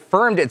 Whirlpool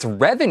reaffirmed its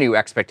revenue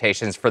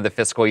expectations for the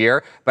fiscal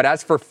year. But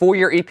as for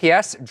full-year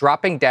EPS,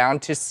 dropping down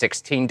to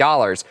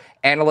 $16.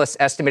 Analysts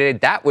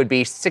estimated that would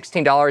be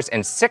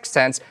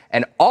 $16.06,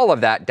 and all of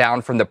that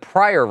down from the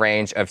prior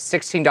range of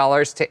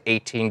 $16 to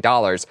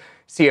 $18.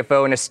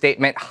 CFO in a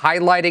statement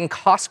highlighting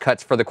cost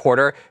cuts for the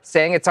quarter,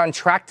 saying it's on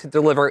track to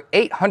deliver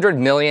 $800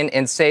 million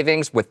in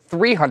savings, with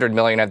 $300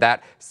 million of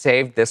that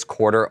saved this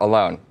quarter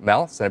alone.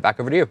 Mel, send it back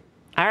over to you.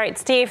 All right,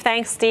 Steve.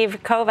 Thanks, Steve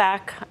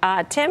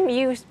Kovac. Tim,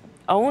 you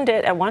owned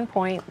it at one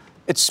point.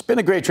 It's been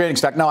a great trading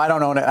stock. No, I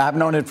don't own it. I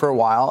haven't owned it for a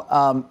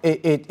while.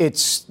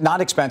 It's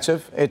not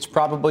expensive. It's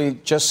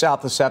probably just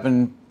south of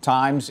 7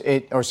 times,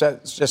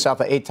 just south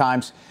of 8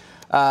 times.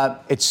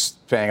 It's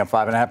paying a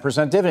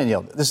 5.5% dividend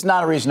yield. This is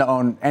not a reason to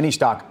own any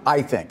stock,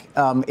 I think.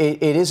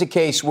 It is a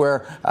case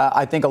where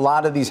I think a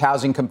lot of these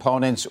housing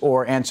components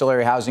or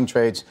ancillary housing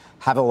trades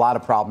have a lot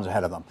of problems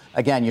ahead of them.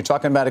 Again, you're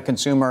talking about a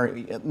consumer.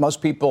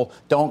 Most people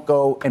don't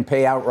go and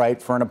pay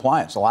outright for an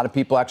appliance. A lot of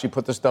people actually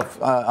put this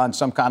stuff on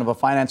some kind of a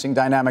financing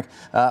dynamic.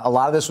 A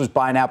lot of this was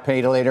buy now,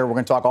 pay later. We're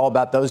going to talk all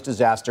about those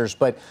disasters.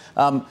 But,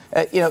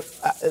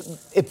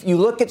 if you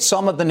look at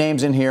some of the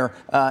names in here,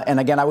 and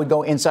again, I would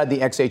go inside the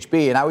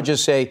XHB, and I would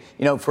just say,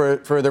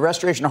 for the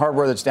restoration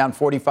hardware that's down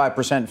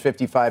 45% in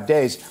 55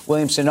 days,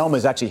 Williams-Sonoma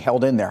is actually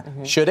held in there.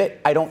 Mm-hmm. Should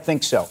it? I don't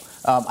think so.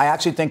 I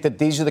actually think that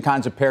these are the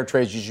kinds of pair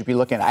trades you should be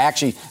looking at.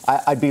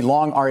 I'd be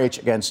long RH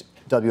against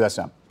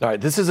WSM. All right,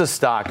 this is a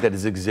stock that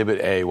is Exhibit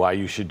A, why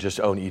you should just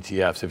own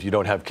ETFs if you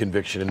don't have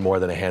conviction in more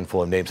than a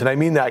handful of names. And I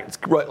mean that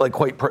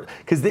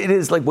because it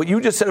is like what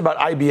you just said about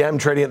IBM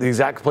trading at the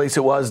exact place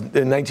it was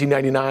in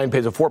 1999,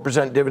 pays a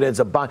 4% dividend, it's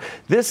a bond.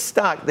 This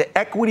stock, the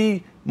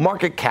equity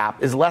market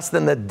cap is less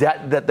than the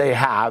debt that they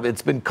have.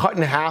 It's been cut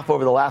in half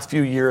over the last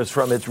few years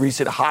from its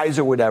recent highs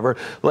or whatever.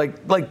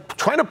 Like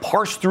trying to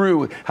parse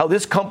through how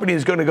this company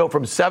is going to go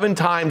from 7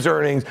 times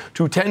earnings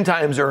to 10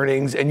 times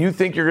earnings, and you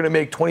think you're going to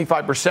make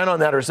 25% on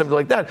that or something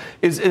like that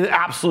is an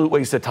absolute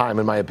waste of time,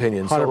 in my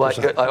opinion. So,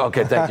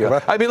 okay, thank you.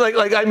 I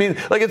mean,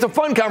 it's a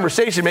fun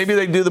conversation. Maybe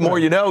they do the more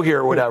you know here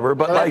or whatever.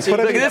 But I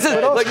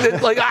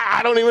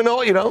don't even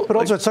know. But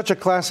also, it's such a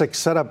classic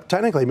setup.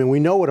 Technically, I mean, we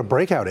know what a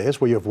breakout is,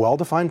 where you have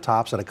well-defined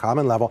tops at a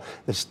common level.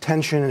 There's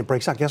tension and it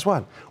breaks out. Guess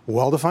what?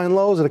 Well-defined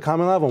lows at a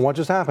common level. And what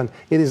just happened?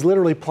 It is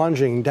literally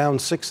plunging down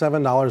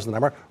 $6-7 the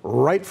number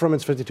right from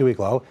its 52-week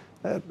low.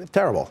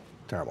 Terrible.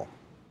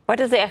 What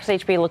does the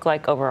XHB look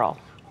like overall?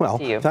 Well,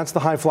 that's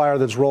the high flyer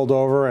that's rolled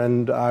over,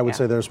 and I would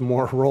say there's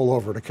more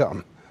rollover to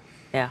come.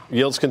 Yeah.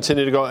 Yields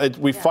continue to go.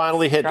 We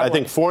finally hit, I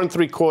think, 4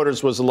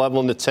 3/4 was the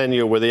level in the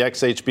 10-year where the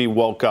XHB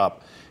woke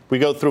up. We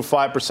go through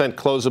 5%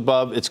 close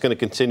above, it's going to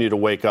continue to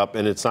wake up,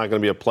 and it's not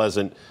going to be a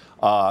pleasant,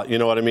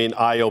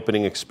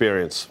 eye-opening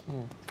experience.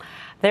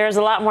 There's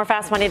a lot more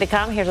fast money to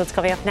come. Here's what's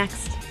coming up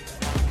next.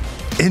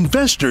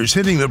 Investors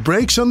hitting the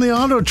brakes on the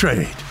auto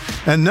trade.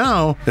 And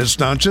now, it's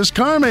not just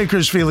car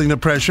makers feeling the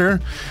pressure.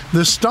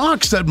 The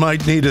stocks that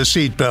might need a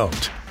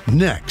seatbelt.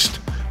 Next.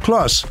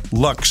 Plus,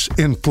 Lux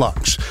in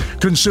flux.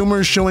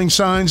 Consumers showing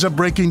signs of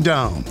breaking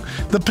down.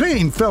 The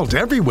pain felt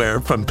everywhere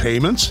from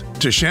payments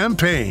to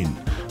champagne.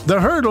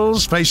 The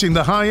hurdles facing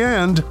the high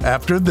end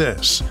after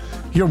this.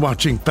 You're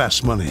watching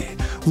Fast Money,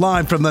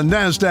 live from the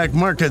NASDAQ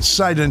market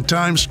site in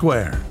Times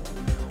Square.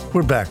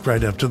 We're back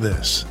right after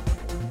this.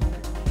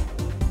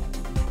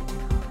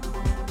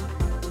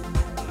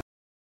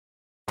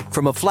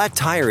 From a flat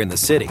tire in the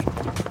city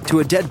to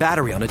a dead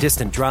battery on a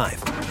distant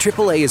drive,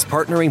 AAA is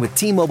partnering with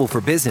T-Mobile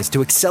for Business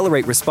to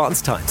accelerate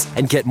response times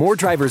and get more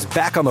drivers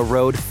back on the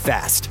road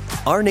fast.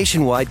 Our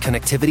nationwide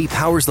connectivity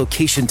powers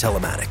location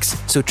telematics,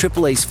 so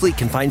AAA's fleet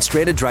can find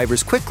stranded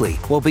drivers quickly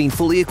while being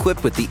fully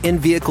equipped with the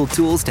in-vehicle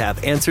tools to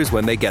have answers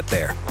when they get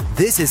there.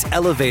 This is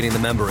elevating the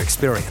member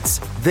experience.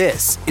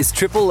 This is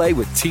AAA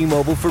with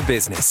T-Mobile for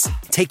Business.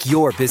 Take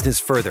your business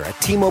further at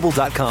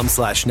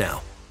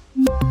T-Mobile.com/now.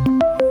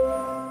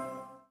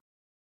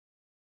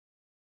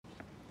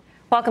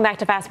 Welcome back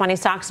to Fast Money.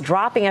 Stocks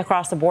dropping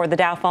across the board. The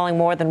Dow falling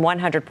more than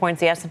 100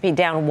 points. The S&P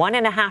down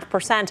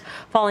 1.5%,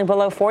 falling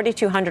below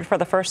 4,200 for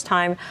the first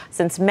time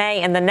since May.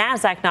 And the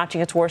Nasdaq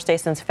notching its worst day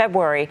since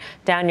February,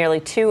 down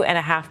nearly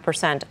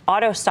 2.5%.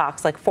 Auto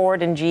stocks like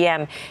Ford and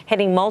GM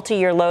hitting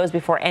multi-year lows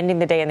before ending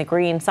the day in the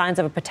green. Signs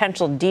of a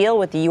potential deal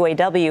with the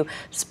UAW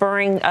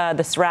spurring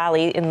this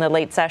rally in the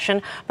late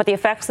session. But the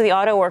effects of the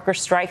auto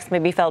workers' strikes may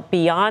be felt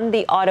beyond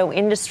the auto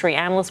industry.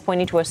 Analysts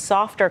pointing to a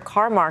softer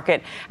car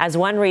market as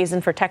one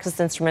reason for Texas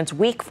Instruments'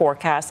 weak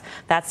forecast.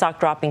 That stock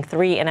dropping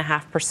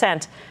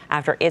 3.5%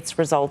 after its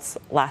results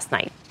last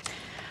night.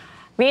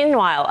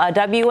 Meanwhile,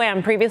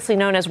 WM, previously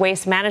known as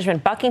Waste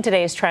Management, bucking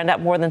today's trend, up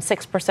more than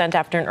 6%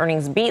 after an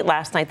earnings beat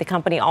last night. The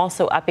company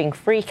also upping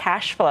free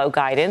cash flow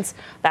guidance.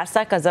 That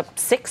stock is up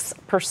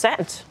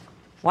 6%.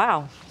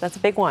 Wow, that's a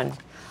big one.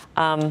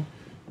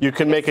 You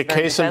can make a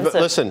case of,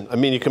 listen, I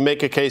mean, you can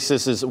make a case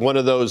this is one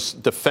of those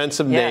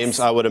defensive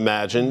names, I would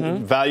imagine.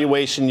 Mm-hmm.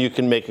 Valuation, you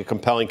can make a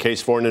compelling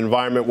case for an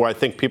environment where I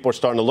think people are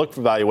starting to look for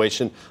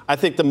valuation. I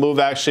think the move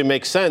actually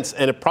makes sense,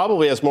 and it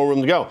probably has more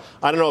room to go.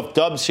 I don't know if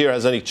Dubs here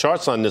has any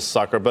charts on this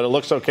sucker, but it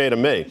looks okay to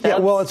me. Yeah,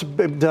 well,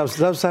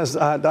 Dubs has,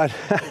 I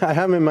have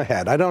them in my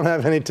head. I don't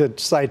have any to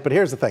cite, but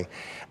here's the thing.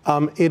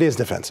 It is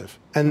defensive,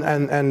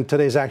 and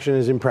today's action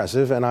is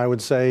impressive, and I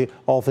would say,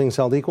 all things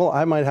held equal,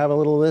 I might have a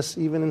little of this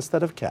even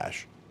instead of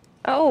cash.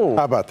 Oh.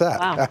 How about that?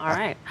 Wow. All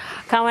right.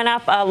 Coming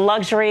up, a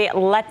luxury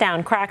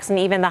letdown, cracks, and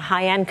even the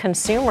high-end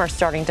consumer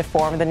starting to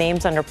form. The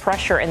names under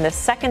pressure in the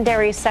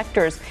secondary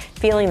sectors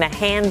feeling the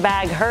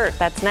handbag hurt.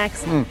 That's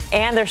next.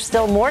 And there's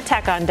still more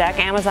tech on deck.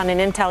 Amazon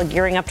and Intel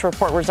gearing up to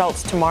report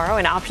results tomorrow,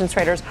 and options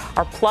traders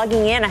are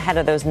plugging in ahead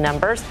of those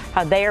numbers.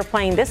 How they are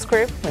playing this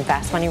group when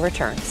Fast Money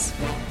returns.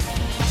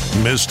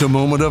 Missed a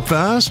moment of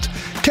Fast?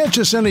 Catch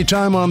us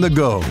anytime on the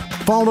go.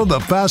 Follow the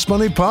Fast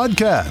Money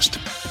podcast.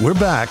 We're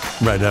back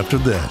right after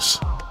this.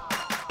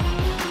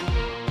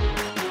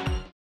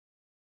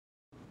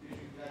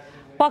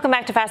 Welcome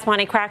back to Fast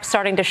Money. Cracks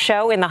starting to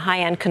show in the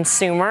high-end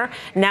consumer.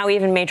 Now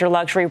even major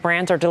luxury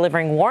brands are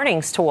delivering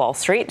warnings to Wall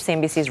Street.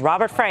 CNBC's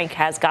Robert Frank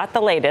has got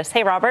the latest.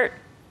 Hey, Robert.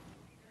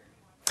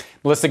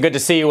 Melissa, good to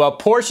see you.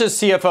 Porsche's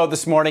CFO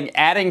this morning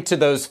adding to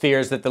those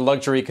fears that the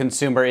luxury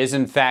consumer is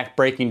in fact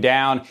breaking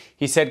down.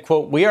 He said,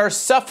 quote, "We are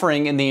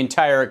suffering in the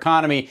entire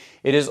economy.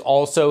 It is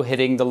also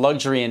hitting the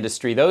luxury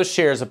industry." Those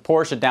shares of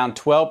Porsche down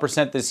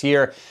 12% this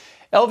year.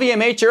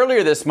 LVMH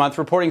earlier this month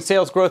reporting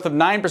sales growth of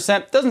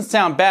 9%. Doesn't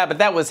sound bad, but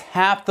that was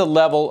half the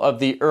level of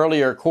the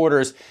earlier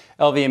quarters.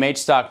 LVMH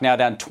stock now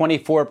down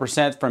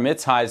 24% from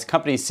its highs.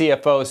 Company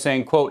CFO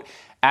saying, quote,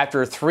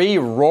 "After 3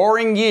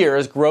 roaring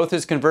years, growth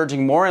is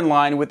converging more in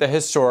line with the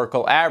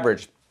historical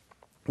average."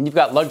 And you've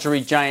got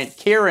luxury giant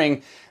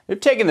Kering. They've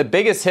taken the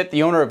biggest hit.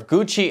 The owner of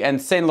Gucci and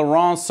Saint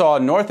Laurent saw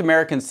North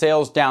American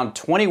sales down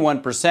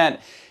 21%.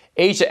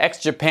 Asia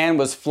ex-Japan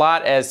was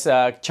flat as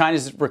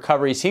China's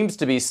recovery seems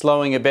to be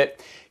slowing a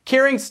bit.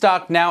 Kering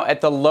stock now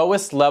at the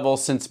lowest level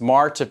since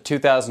March of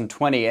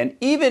 2020. And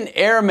even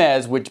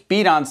Hermes, which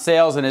beat on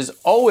sales and is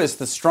always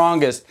the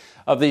strongest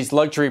of these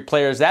luxury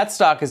players, that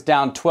stock is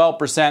down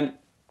 12%.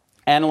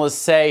 Analysts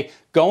say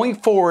going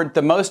forward,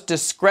 the most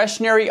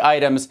discretionary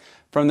items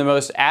from the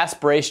most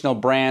aspirational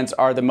brands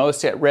are the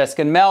most at risk.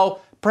 And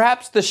Mel,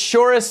 perhaps the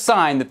surest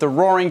sign that the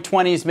roaring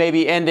 20s may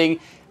be ending,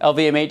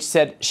 LVMH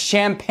said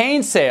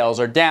champagne sales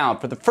are down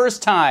for the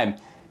first time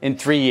in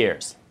 3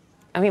 years.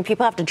 I mean,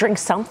 people have to drink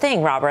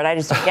something, Robert. I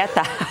just don't get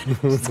that.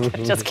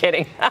 Just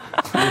kidding.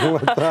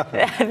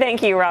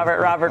 Thank you,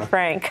 Robert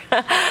Frank.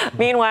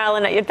 Meanwhile,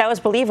 and that was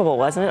believable,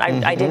 wasn't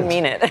it? I didn't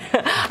mean it.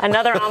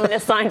 Another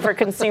ominous sign for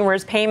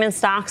consumers. Payment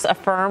stocks,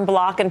 Affirm,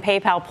 Block, and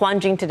PayPal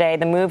plunging today.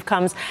 The move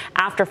comes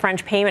after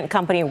French payment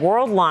company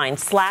Worldline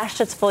slashed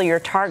its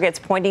full-year targets,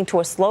 pointing to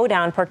a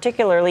slowdown,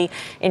 particularly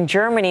in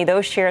Germany.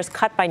 Those shares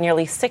cut by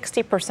nearly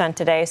 60%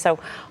 today. So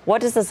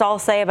what does this all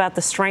say about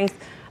the strength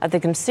of the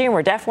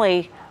consumer?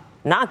 Definitely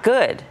not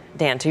good,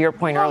 Dan, to your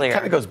point earlier. It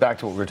kind of goes back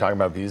to what we were talking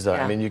about Visa.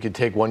 Yeah. I mean, you could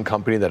take one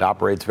company that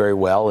operates very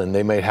well, and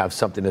they might have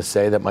something to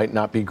say that might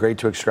not be great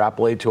to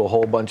extrapolate to a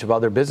whole bunch of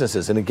other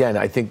businesses. And again,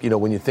 I think,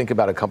 when you think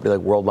about a company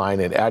like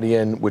Worldline and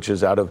Adyen, which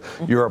is out of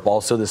Europe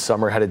also this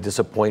summer, had a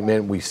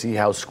disappointment. We see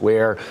how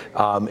Square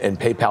and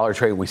PayPal are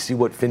trading. We see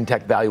what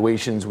fintech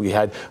valuations. We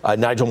had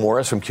Nigel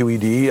Morris from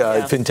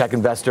QED, fintech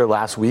investor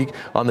last week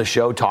on the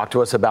show, talk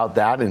to us about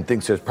that and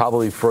thinks there's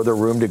probably further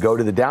room to go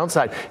to the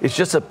downside. It's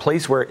just a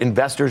place where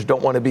investors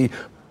don't want to be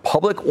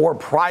public or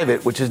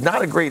private, which is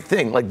not a great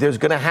thing. Like there's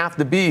going to have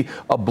to be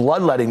a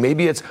bloodletting.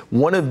 Maybe it's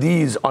one of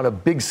these on a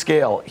big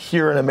scale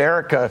here in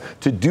America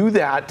to do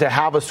that, to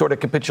have a sort of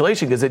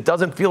capitulation, because it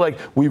doesn't feel like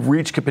we've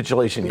reached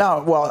capitulation yet.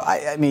 No, well,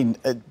 I mean,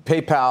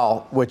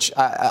 PayPal, which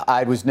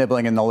I was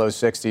nibbling in the low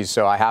 60s,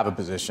 so I have a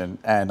position.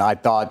 And I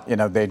thought,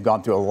 they'd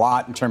gone through a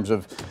lot in terms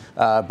of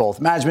both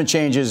management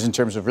changes, in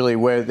terms of really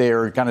where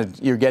they're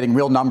you're getting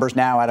real numbers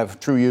now out of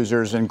true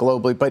users and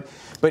globally. But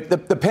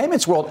the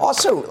payments world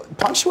also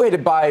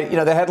punctuated by,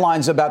 the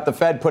headlines about the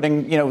Fed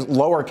putting,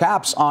 lower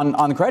caps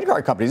on the credit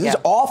card companies. This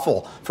is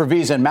awful for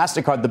Visa and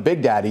MasterCard, the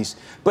big daddies.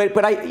 But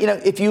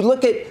if you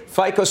look at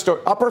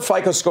upper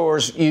FICO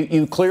scores,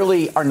 you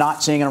clearly are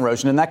not seeing an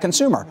erosion in that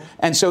consumer.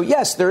 And so,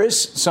 yes, there is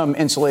some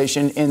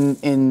insulation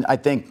in I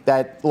think,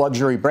 that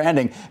luxury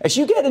branding. As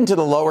you get into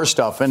the lower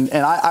stuff, and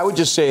I would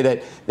just say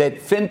that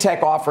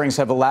fintech offerings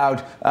have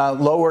allowed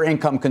lower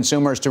income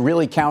consumers to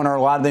really counter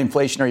a lot of the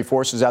inflationary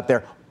forces out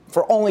there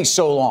for only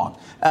so long.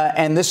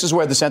 And this is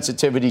where the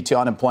sensitivity to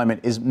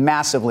unemployment is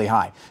massively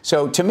high.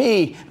 So to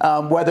me,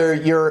 whether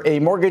you're a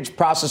mortgage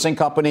processing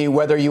company,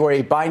 whether you are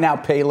a buy now,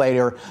 pay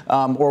later,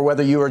 or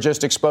whether you are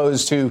just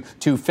exposed to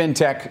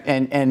fintech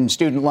and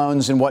student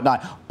loans and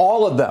whatnot,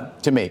 all of them,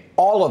 to me,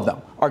 all of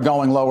them are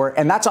going lower.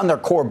 And that's on their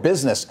core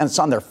business, and it's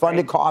on their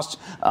funded costs.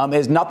 It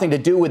has nothing to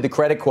do with the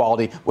credit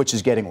quality, which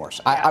is getting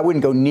worse. I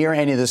wouldn't go near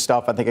any of this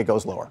stuff. I think it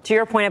goes lower. To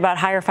your point about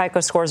higher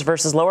FICO scores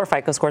versus lower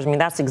FICO scores, I mean,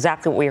 that's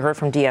exactly what we heard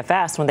from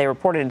DFS when they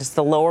reported it's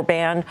the lower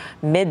band,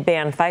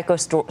 mid-band FICO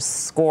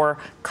score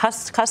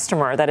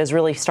customer that is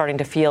really starting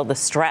to feel the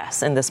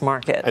stress in this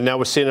market. And now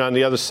we're seeing it on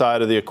the other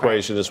side of the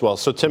equation as well.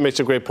 So Tim makes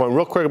a great point.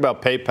 Real quick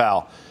about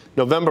PayPal.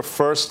 November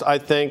 1st, I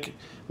think.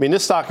 I mean,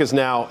 this stock is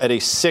now at a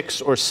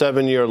 6 or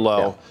 7 year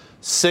low. Yeah.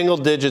 Single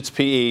digits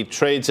PE,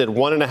 trades at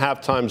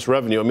 1.5 times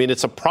revenue. I mean,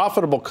 it's a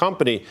profitable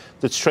company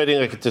that's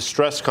trading like a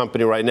distressed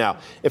company right now.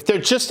 If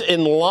they're just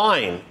in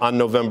line on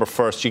November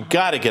 1st, you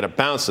got to get a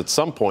bounce at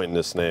some point in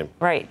this name.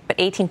 Right, but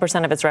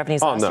 18% of its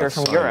revenues last year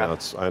from Europe.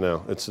 I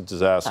know. It's a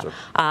disaster.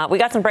 We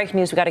got some breaking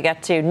news we got to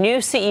get to. New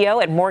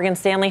CEO at Morgan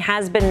Stanley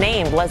has been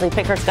named. Leslie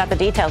Pickert's got the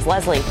details.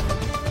 Leslie.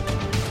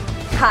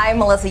 Hi,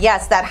 Melissa.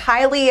 Yes, that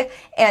highly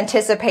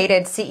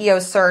anticipated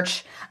CEO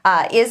search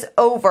is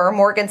over.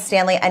 Morgan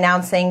Stanley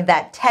announcing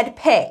that Ted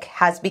Pick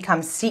has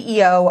become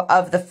CEO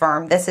of the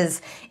firm. This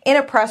is in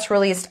a press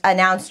release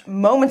announced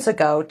moments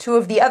ago. Two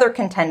of the other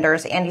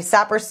contenders, Andy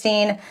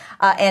Saperstein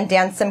and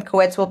Dan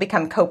Simkowitz, will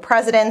become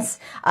co-presidents.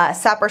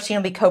 Saperstein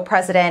will be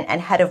co-president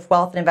and head of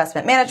wealth and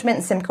investment management,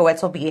 and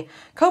Simkowitz will be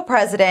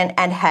co-president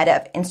and head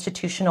of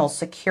institutional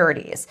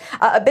securities.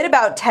 A bit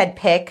about Ted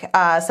Pick,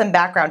 some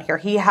background here.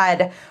 He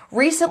had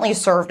recently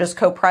served as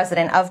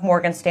co-president of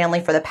Morgan Stanley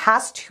for the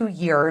past 2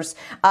 years,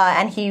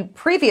 and he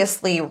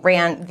previously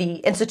ran the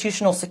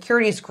institutional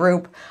securities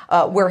group,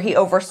 where he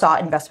oversaw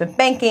investment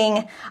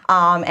banking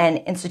and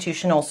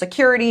institutional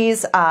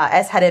securities.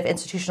 As head of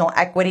institutional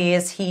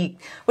equities, he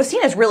was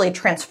seen as really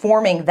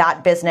transforming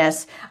that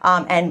business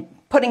and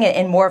putting it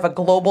in more of a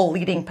global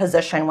leading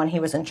position when he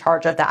was in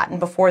charge of that. And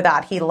before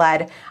that, he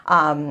led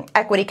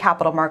Equity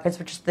Capital Markets,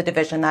 which is the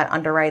division that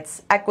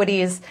underwrites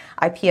equities,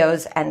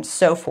 IPOs, and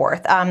so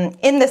forth.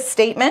 In this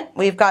statement,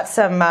 we've got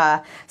some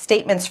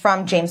statements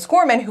from James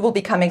Gorman, who will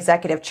become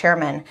executive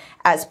chairman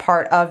as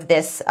part of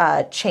this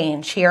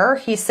change here.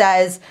 He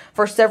says,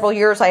 for several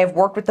years, I have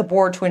worked with the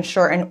board to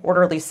ensure an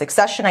orderly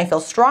succession. I feel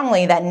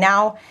strongly that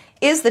now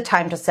is the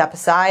time to step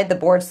aside. The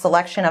board's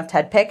selection of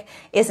Ted Pick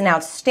is an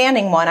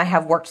outstanding one. I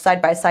have worked side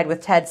by side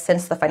with Ted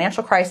since the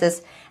financial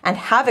crisis and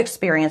have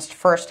experienced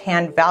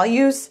firsthand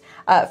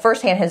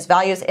his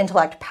values,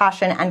 intellect,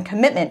 passion, and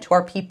commitment to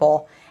our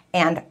people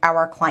and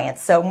our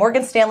clients. So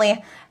Morgan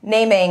Stanley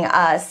naming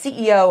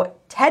CEO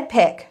Ted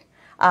Pick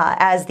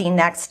as the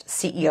next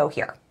CEO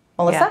here.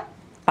 Melissa? Yeah.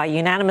 By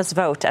unanimous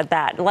vote at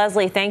that.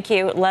 Leslie, thank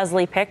you.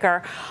 Leslie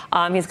Picker.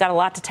 He's got a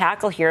lot to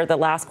tackle here. The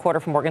last quarter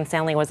for Morgan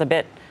Stanley was a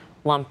bit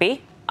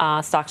lumpy.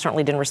 Stocks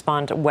certainly didn't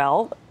respond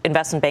well.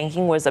 Investment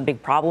banking was a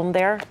big problem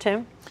there,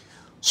 Tim.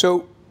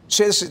 So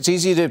it's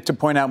easy to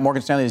point out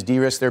Morgan Stanley has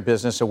de-risked their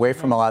business away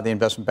from a lot of the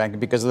investment banking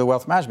because of the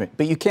wealth management.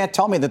 But you can't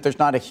tell me that there's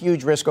not a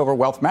huge risk over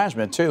wealth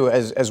management, too,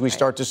 as we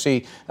start to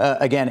see,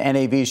 again,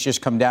 NAVs just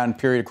come down,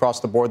 period, across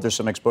the board. There's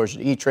some exposure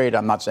to E-Trade.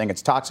 I'm not saying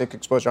it's toxic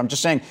exposure. I'm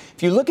just saying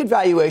if you look at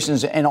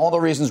valuations and all the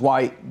reasons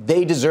why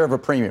they deserve a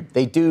premium,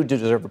 they do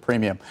deserve a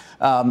premium.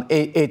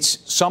 It's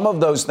some of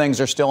those things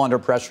are still under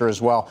pressure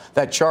as well.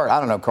 That chart, I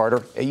don't know,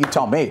 Carter, you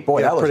tell me.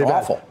 Boy, that looks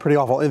awful. Pretty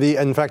awful.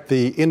 In fact,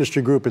 the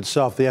industry group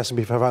itself, the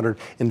S&P 500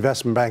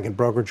 investment bank and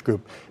brokerage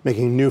group,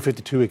 making new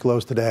 52-week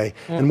lows today.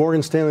 And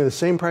Morgan Stanley, the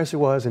same price it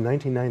was in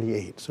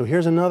 1998. So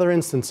here's another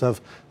instance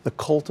of the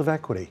cult of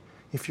equity.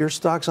 If your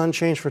stock's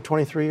unchanged for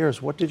 23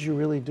 years, what did you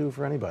really do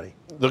for anybody?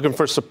 Looking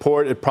for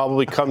support, it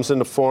probably comes in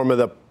the form of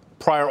the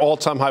prior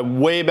all-time high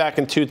way back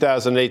in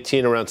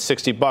 2018, around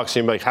 $60.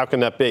 You're like, how can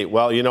that be?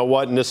 Well, you know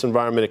what? In this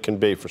environment, it can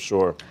be for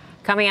sure.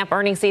 Coming up,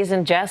 earnings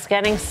season just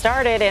getting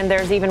started, and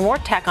there's even more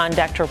tech on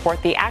deck to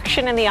report. The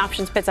action in the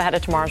options pits ahead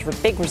of tomorrow's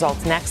big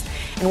results next.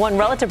 And one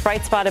relative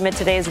bright spot amid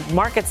today's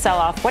market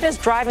sell-off, what is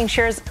driving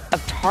shares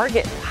of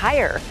Target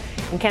higher?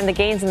 And can the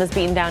gains in this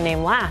beaten down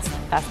name last?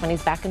 Fast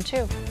Money's back in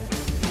 2.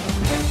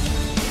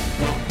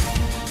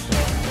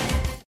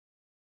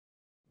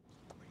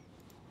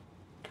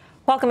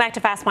 Welcome back to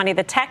Fast Money.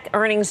 The tech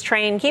earnings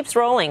train keeps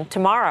rolling.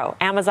 Tomorrow,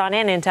 Amazon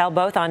and Intel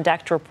both on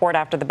deck to report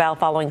after the bell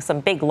following some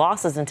big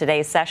losses in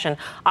today's session.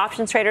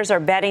 Options traders are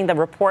betting the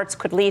reports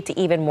could lead to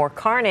even more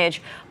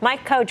carnage.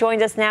 Mike Coe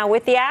joins us now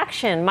with the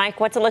action.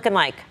 Mike, what's it looking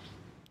like?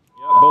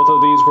 Yeah, both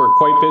of these were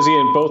quite busy,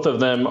 and both of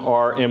them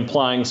are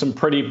implying some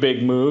pretty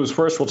big moves.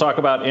 First, we'll talk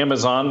about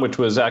Amazon, which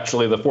was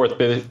actually the fourth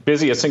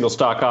busiest single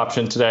stock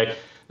option today.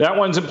 That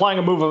one's implying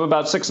a move of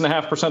about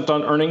 6.5%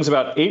 on earnings,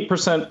 about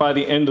 8% by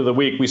the end of the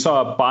week. We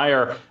saw a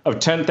buyer of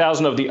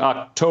 10,000 of the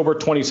October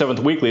 27th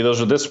weekly. Those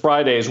are this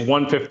Friday's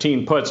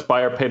 115 puts.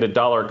 Buyer paid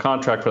 $1 a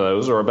contract for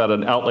those, or about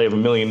an outlay of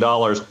 $1 million.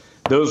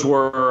 Those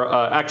were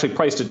actually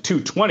priced at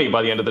 $220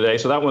 by the end of the day.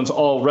 So that one's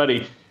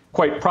already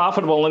quite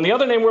profitable. And the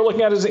other name we're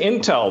looking at is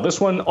Intel.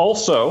 This one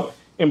also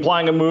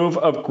implying a move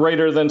of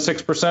greater than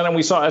 6%. And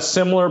we saw a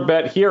similar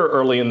bet here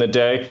early in the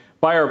day.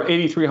 Buyer of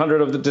 8,300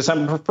 of the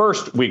December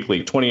 1st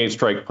weekly, 28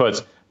 strike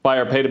puts.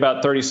 Buyer paid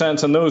about 30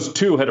 cents, and those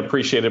two had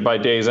appreciated by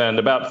day's end,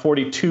 about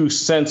 42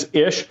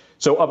 cents-ish,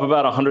 so up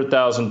about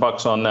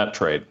 $100,000 on that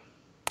trade.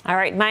 All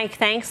right, Mike,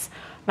 thanks.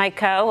 Mike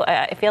Coe,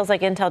 it feels like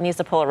Intel needs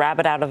to pull a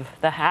rabbit out of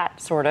the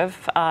hat, sort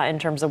of, in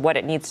terms of what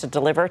it needs to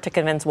deliver to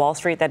convince Wall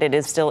Street that it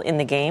is still in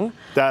the game.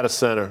 Data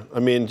center. I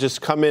mean,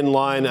 just come in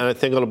line, and I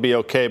think it'll be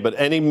okay. But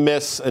any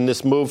miss in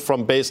this move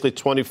from basically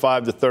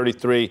 25 to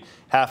 33,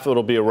 half of it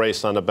will be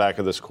erased on the back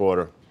of this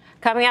quarter.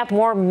 Coming up,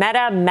 more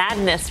Meta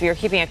madness. We are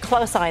keeping a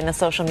close eye on the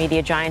social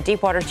media giant.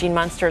 Deepwater's Gene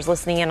Munster is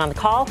listening in on the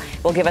call.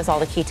 Will give us all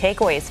the key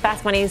takeaways.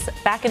 Fast Money's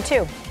back in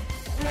 2.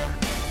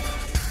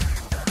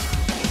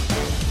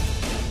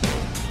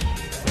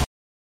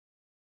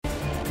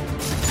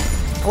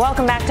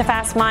 Welcome back to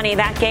Fast Money.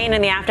 That gain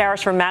in the after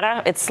hours for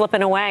Meta, it's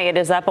slipping away. It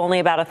is up only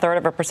about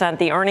 1/3%.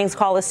 The earnings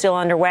call is still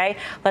underway.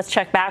 Let's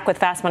check back with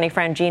Fast Money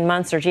friend Gene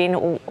Munster. Gene,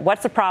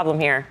 what's the problem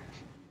here?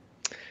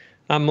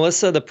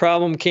 Melissa, the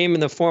problem came in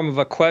the form of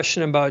a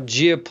question about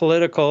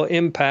geopolitical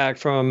impact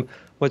from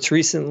what's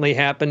recently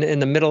happened in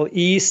the Middle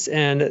East.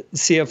 And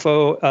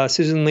CFO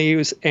Susan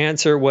Liu's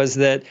answer was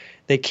that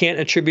they can't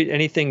attribute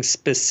anything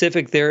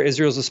specific there.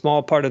 Israel's a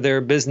small part of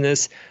their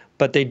business.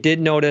 But they did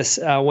notice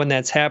when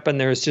that's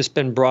happened, there's just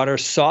been broader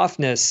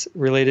softness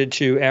related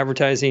to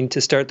advertising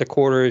to start the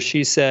quarter. As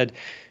she said,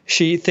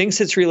 she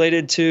thinks it's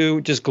related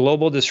to just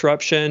global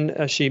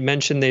disruption. She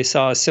mentioned they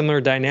saw a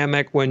similar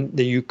dynamic when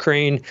the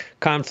Ukraine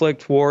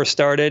conflict war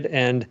started,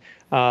 and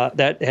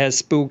that has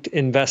spooked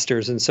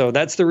investors. And so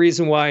that's the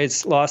reason why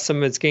it's lost some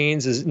of its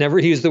gains, is never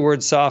use the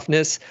word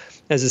softness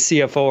as a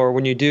CFO, or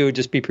when you do,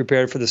 just be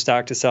prepared for the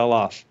stock to sell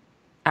off.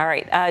 All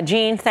right.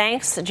 Gene,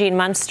 thanks. Gene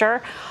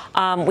Munster.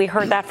 We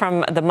heard that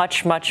from the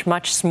much, much,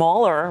 much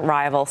smaller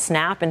rival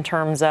Snap in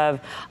terms of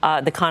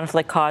the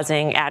conflict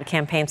causing ad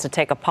campaigns to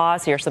take a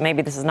pause here. So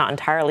maybe this is not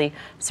entirely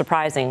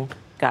surprising,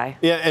 Guy.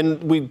 Yeah,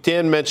 and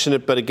Dan mentioned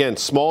it, but again,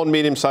 small and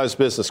medium-sized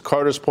business.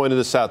 Carter's pointed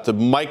this out. The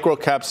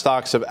micro-cap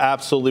stocks have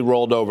absolutely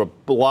rolled over.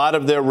 A lot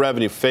of their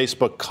revenue,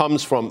 Facebook,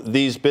 comes from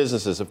these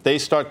businesses. If they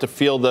start to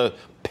feel the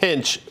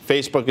pinch,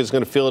 Facebook is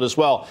going to feel it as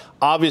well.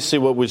 Obviously,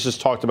 what we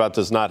just talked about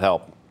does not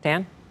help.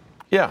 Dan?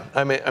 Yeah,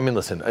 I mean,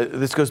 listen,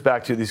 this goes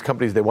back to these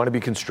companies. They want to be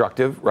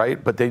constructive,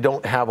 right? But they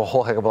don't have a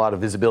whole heck of a lot of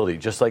visibility,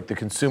 just like the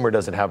consumer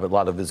doesn't have a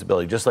lot of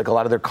visibility, just like a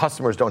lot of their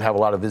customers don't have a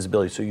lot of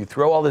visibility. So you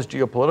throw all this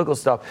geopolitical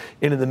stuff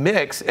into the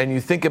mix and you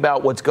think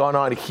about what's going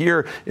on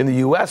here in the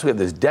U.S. We have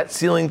this debt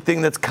ceiling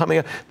thing that's coming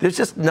up. There's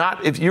just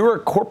not, if you're a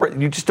corporate,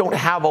 you just don't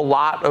have a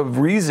lot of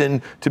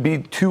reason to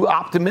be too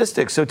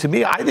optimistic. So to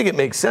me, I think it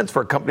makes sense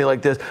for a company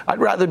like this. I'd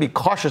rather be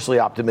cautiously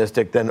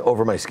optimistic than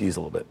over my skis a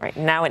little bit. Right,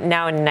 now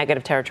in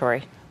negative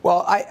territory.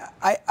 Well,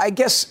 I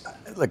guess,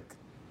 look,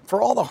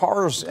 for all the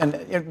horrors, and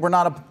we're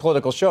not a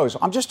political show, so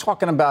I'm just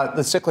talking about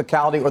the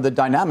cyclicality or the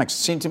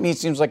dynamics. To me, it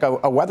seems like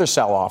a weather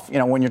sell-off,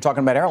 when you're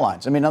talking about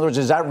airlines. I mean, in other words,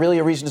 is that really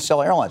a reason to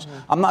sell airlines?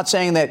 I'm not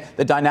saying that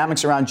the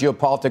dynamics around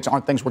geopolitics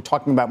aren't things we're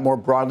talking about more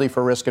broadly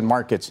for risk in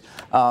markets.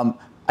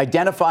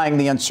 Identifying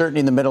the uncertainty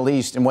in the Middle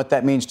East and what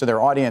that means to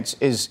their audience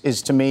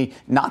is to me,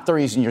 not the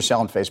reason you're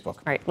selling Facebook.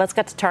 All right, let's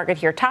get to Target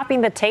here.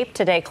 Topping the tape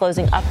today,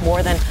 closing up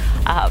more than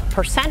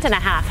 1.5%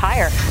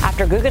 higher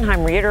after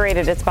Guggenheim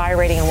reiterated its buy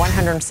rating and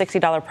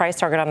 $160 price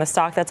target on the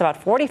stock. That's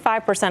about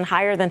 45%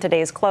 higher than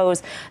today's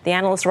close. The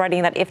analyst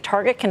writing that if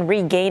Target can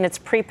regain its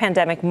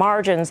pre-pandemic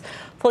margins,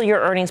 full-year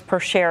earnings per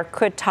share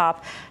could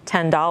top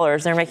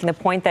 $10. They're making the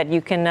point that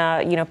you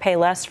can, pay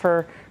less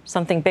for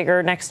something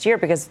bigger next year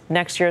because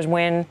next year's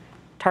win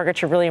Target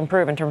should really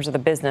improve in terms of the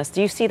business. Do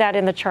you see that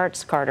in the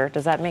charts, Carter?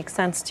 Does that make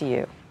sense to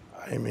you?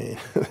 I mean,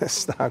 the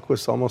stock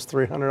was almost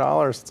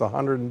 $300. It's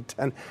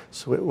 $110.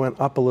 So it went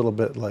up a little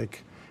bit.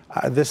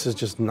 This is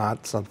just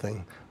not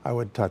something I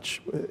would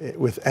touch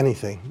with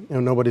anything.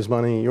 Nobody's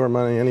money, your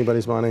money,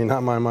 anybody's money,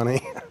 not my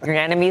money. Your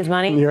enemy's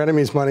money? Your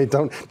enemy's money.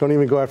 Don't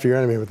even go after your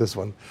enemy with this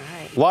one.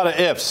 Right. A lot of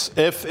ifs.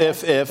 If.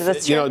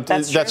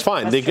 That's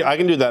fine. I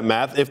can do that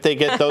math. If they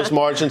get those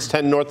margins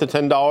north of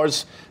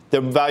 $10, the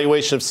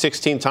valuation of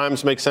 16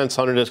 times makes sense,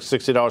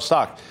 $160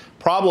 stock.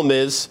 Problem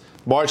is,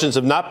 margins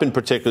have not been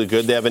particularly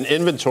good. They have an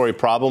inventory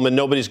problem, and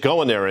nobody's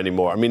going there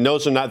anymore. I mean,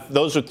 those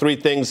are three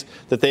things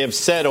that they have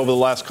said over the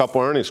last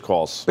couple of earnings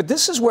calls. But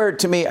this is where,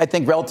 to me, I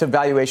think relative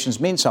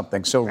valuations mean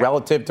something. So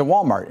relative to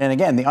Walmart, and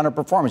again, the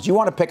underperformance. You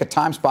want to pick a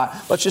time spot.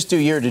 Let's just do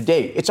year to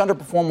date. It's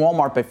underperformed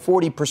Walmart by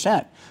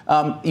 40%.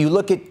 You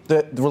look at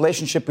the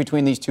relationship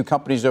between these two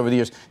companies over the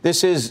years.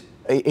 This is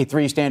a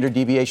 3 standard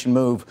deviation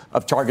move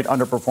of Target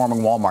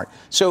underperforming Walmart.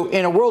 So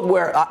in a world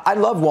where I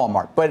love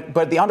Walmart, but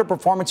the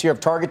underperformance here of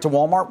Target to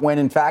Walmart, when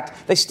in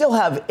fact they still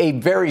have a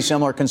very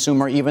similar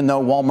consumer, even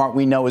though Walmart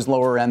we know is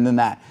lower end than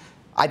that.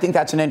 I think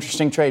that's an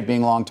interesting trade,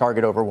 being long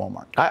Target over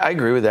Walmart. I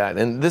agree with that.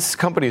 And this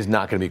company is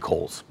not going to be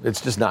Kohl's. It's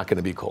just not going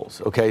to be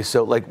Kohl's. Okay,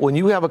 so like when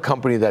you have a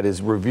company that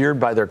is revered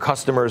by their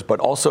customers,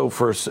 but also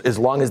for as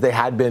long as they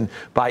had been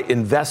by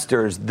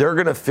investors, they're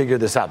going to figure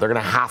this out. They're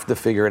going to have to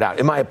figure it out,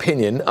 in my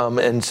opinion.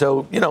 And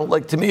so,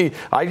 like to me,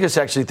 I just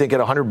actually think at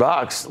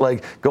 $100,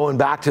 like going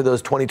back to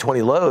those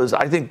 2020 lows,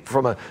 I think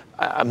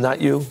I'm not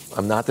you.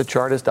 I'm not the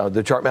chartist. I'm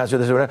the chart master.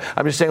 This or whatever.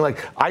 I'm just saying,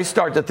 like, I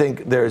start to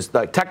think there's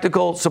like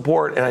technical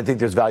support, and I think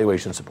there's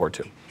valuation support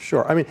too.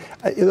 Sure. I mean,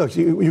 look,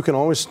 you can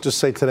always just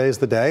say today's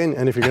the day,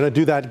 and if you're going to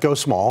do that, go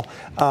small.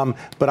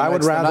 But I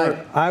would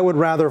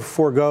rather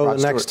forego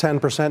the next 10%,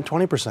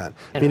 20%.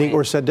 Meaning,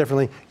 or said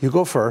differently, you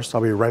go first.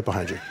 I'll be right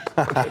behind you.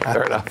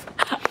 Fair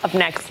enough. Up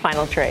next,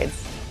 final trades.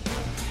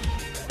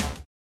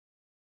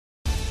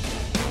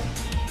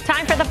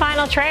 Time for the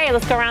final trade.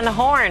 Let's go around the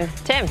horn.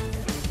 Tim.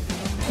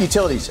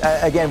 Utilities.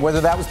 Again, whether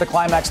that was the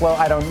climax low,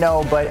 I don't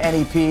know, but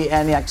NEP,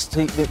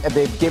 NXT,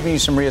 they've given you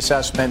some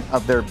reassessment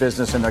of their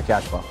business and their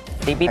cash flow.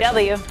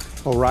 CBW.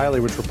 O'Reilly,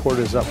 which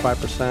reported is up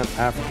 5%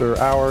 after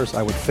hours.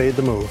 I would fade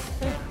the move.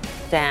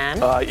 Dan?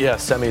 Yeah,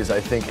 semis.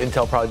 I think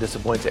Intel probably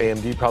disappoints.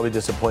 AMD probably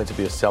disappoints to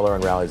be a seller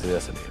on rallies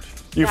at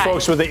SMH. You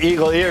folks with the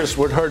eagle ears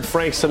would heard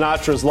Frank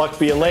Sinatra's Luck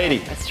Be a Lady.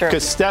 That's true.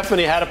 Because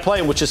Stephanie had a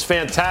plane, which is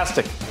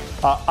fantastic.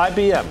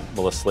 IBM,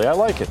 Melissa Lee, I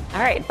like it. All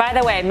right. By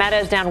the way, Meta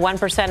is down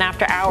 1%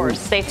 after hours.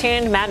 Stay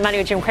tuned. Mad Money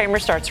with Jim Cramer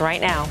starts right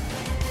now.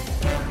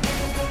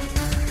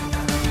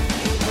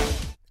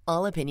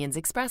 All opinions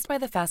expressed by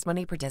the Fast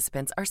Money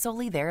participants are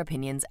solely their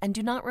opinions and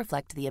do not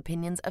reflect the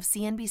opinions of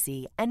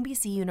CNBC,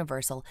 NBC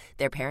Universal,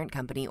 their parent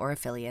company, or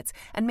affiliates,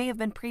 and may have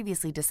been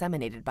previously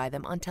disseminated by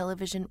them on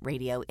television,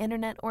 radio,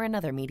 internet, or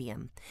another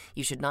medium.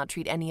 You should not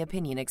treat any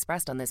opinion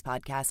expressed on this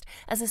podcast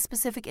as a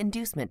specific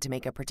inducement to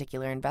make a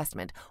particular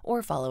investment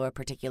or follow a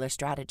particular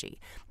strategy,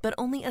 but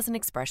only as an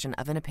expression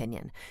of an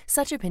opinion.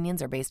 Such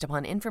opinions are based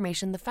upon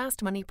information the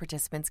Fast Money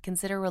participants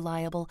consider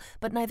reliable,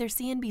 but neither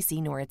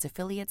CNBC nor its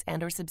affiliates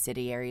and or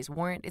subsidiaries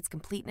warrant its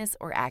completeness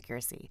or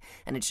accuracy,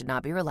 and it should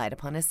not be relied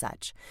upon as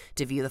such.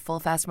 To view the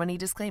full Fast Money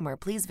disclaimer,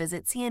 please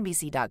visit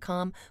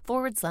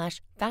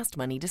cnbc.com/Fast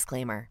Money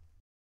Disclaimer.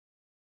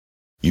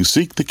 You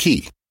seek the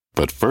key,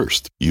 but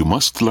first, you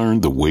must learn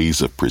the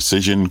ways of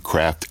precision,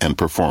 craft, and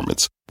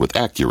performance with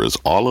Acura's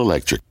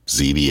all-electric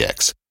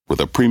ZDX. With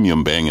a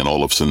premium Bang &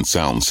 Olufsen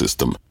sound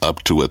system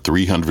up to a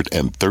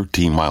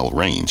 313-mile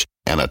range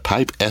and a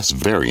Type S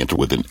variant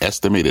with an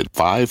estimated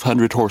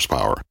 500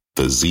 horsepower,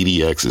 the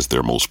ZDX is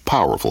their most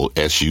powerful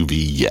SUV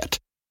yet.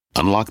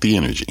 Unlock the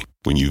energy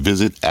when you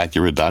visit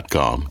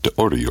Acura.com to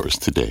order yours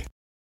today.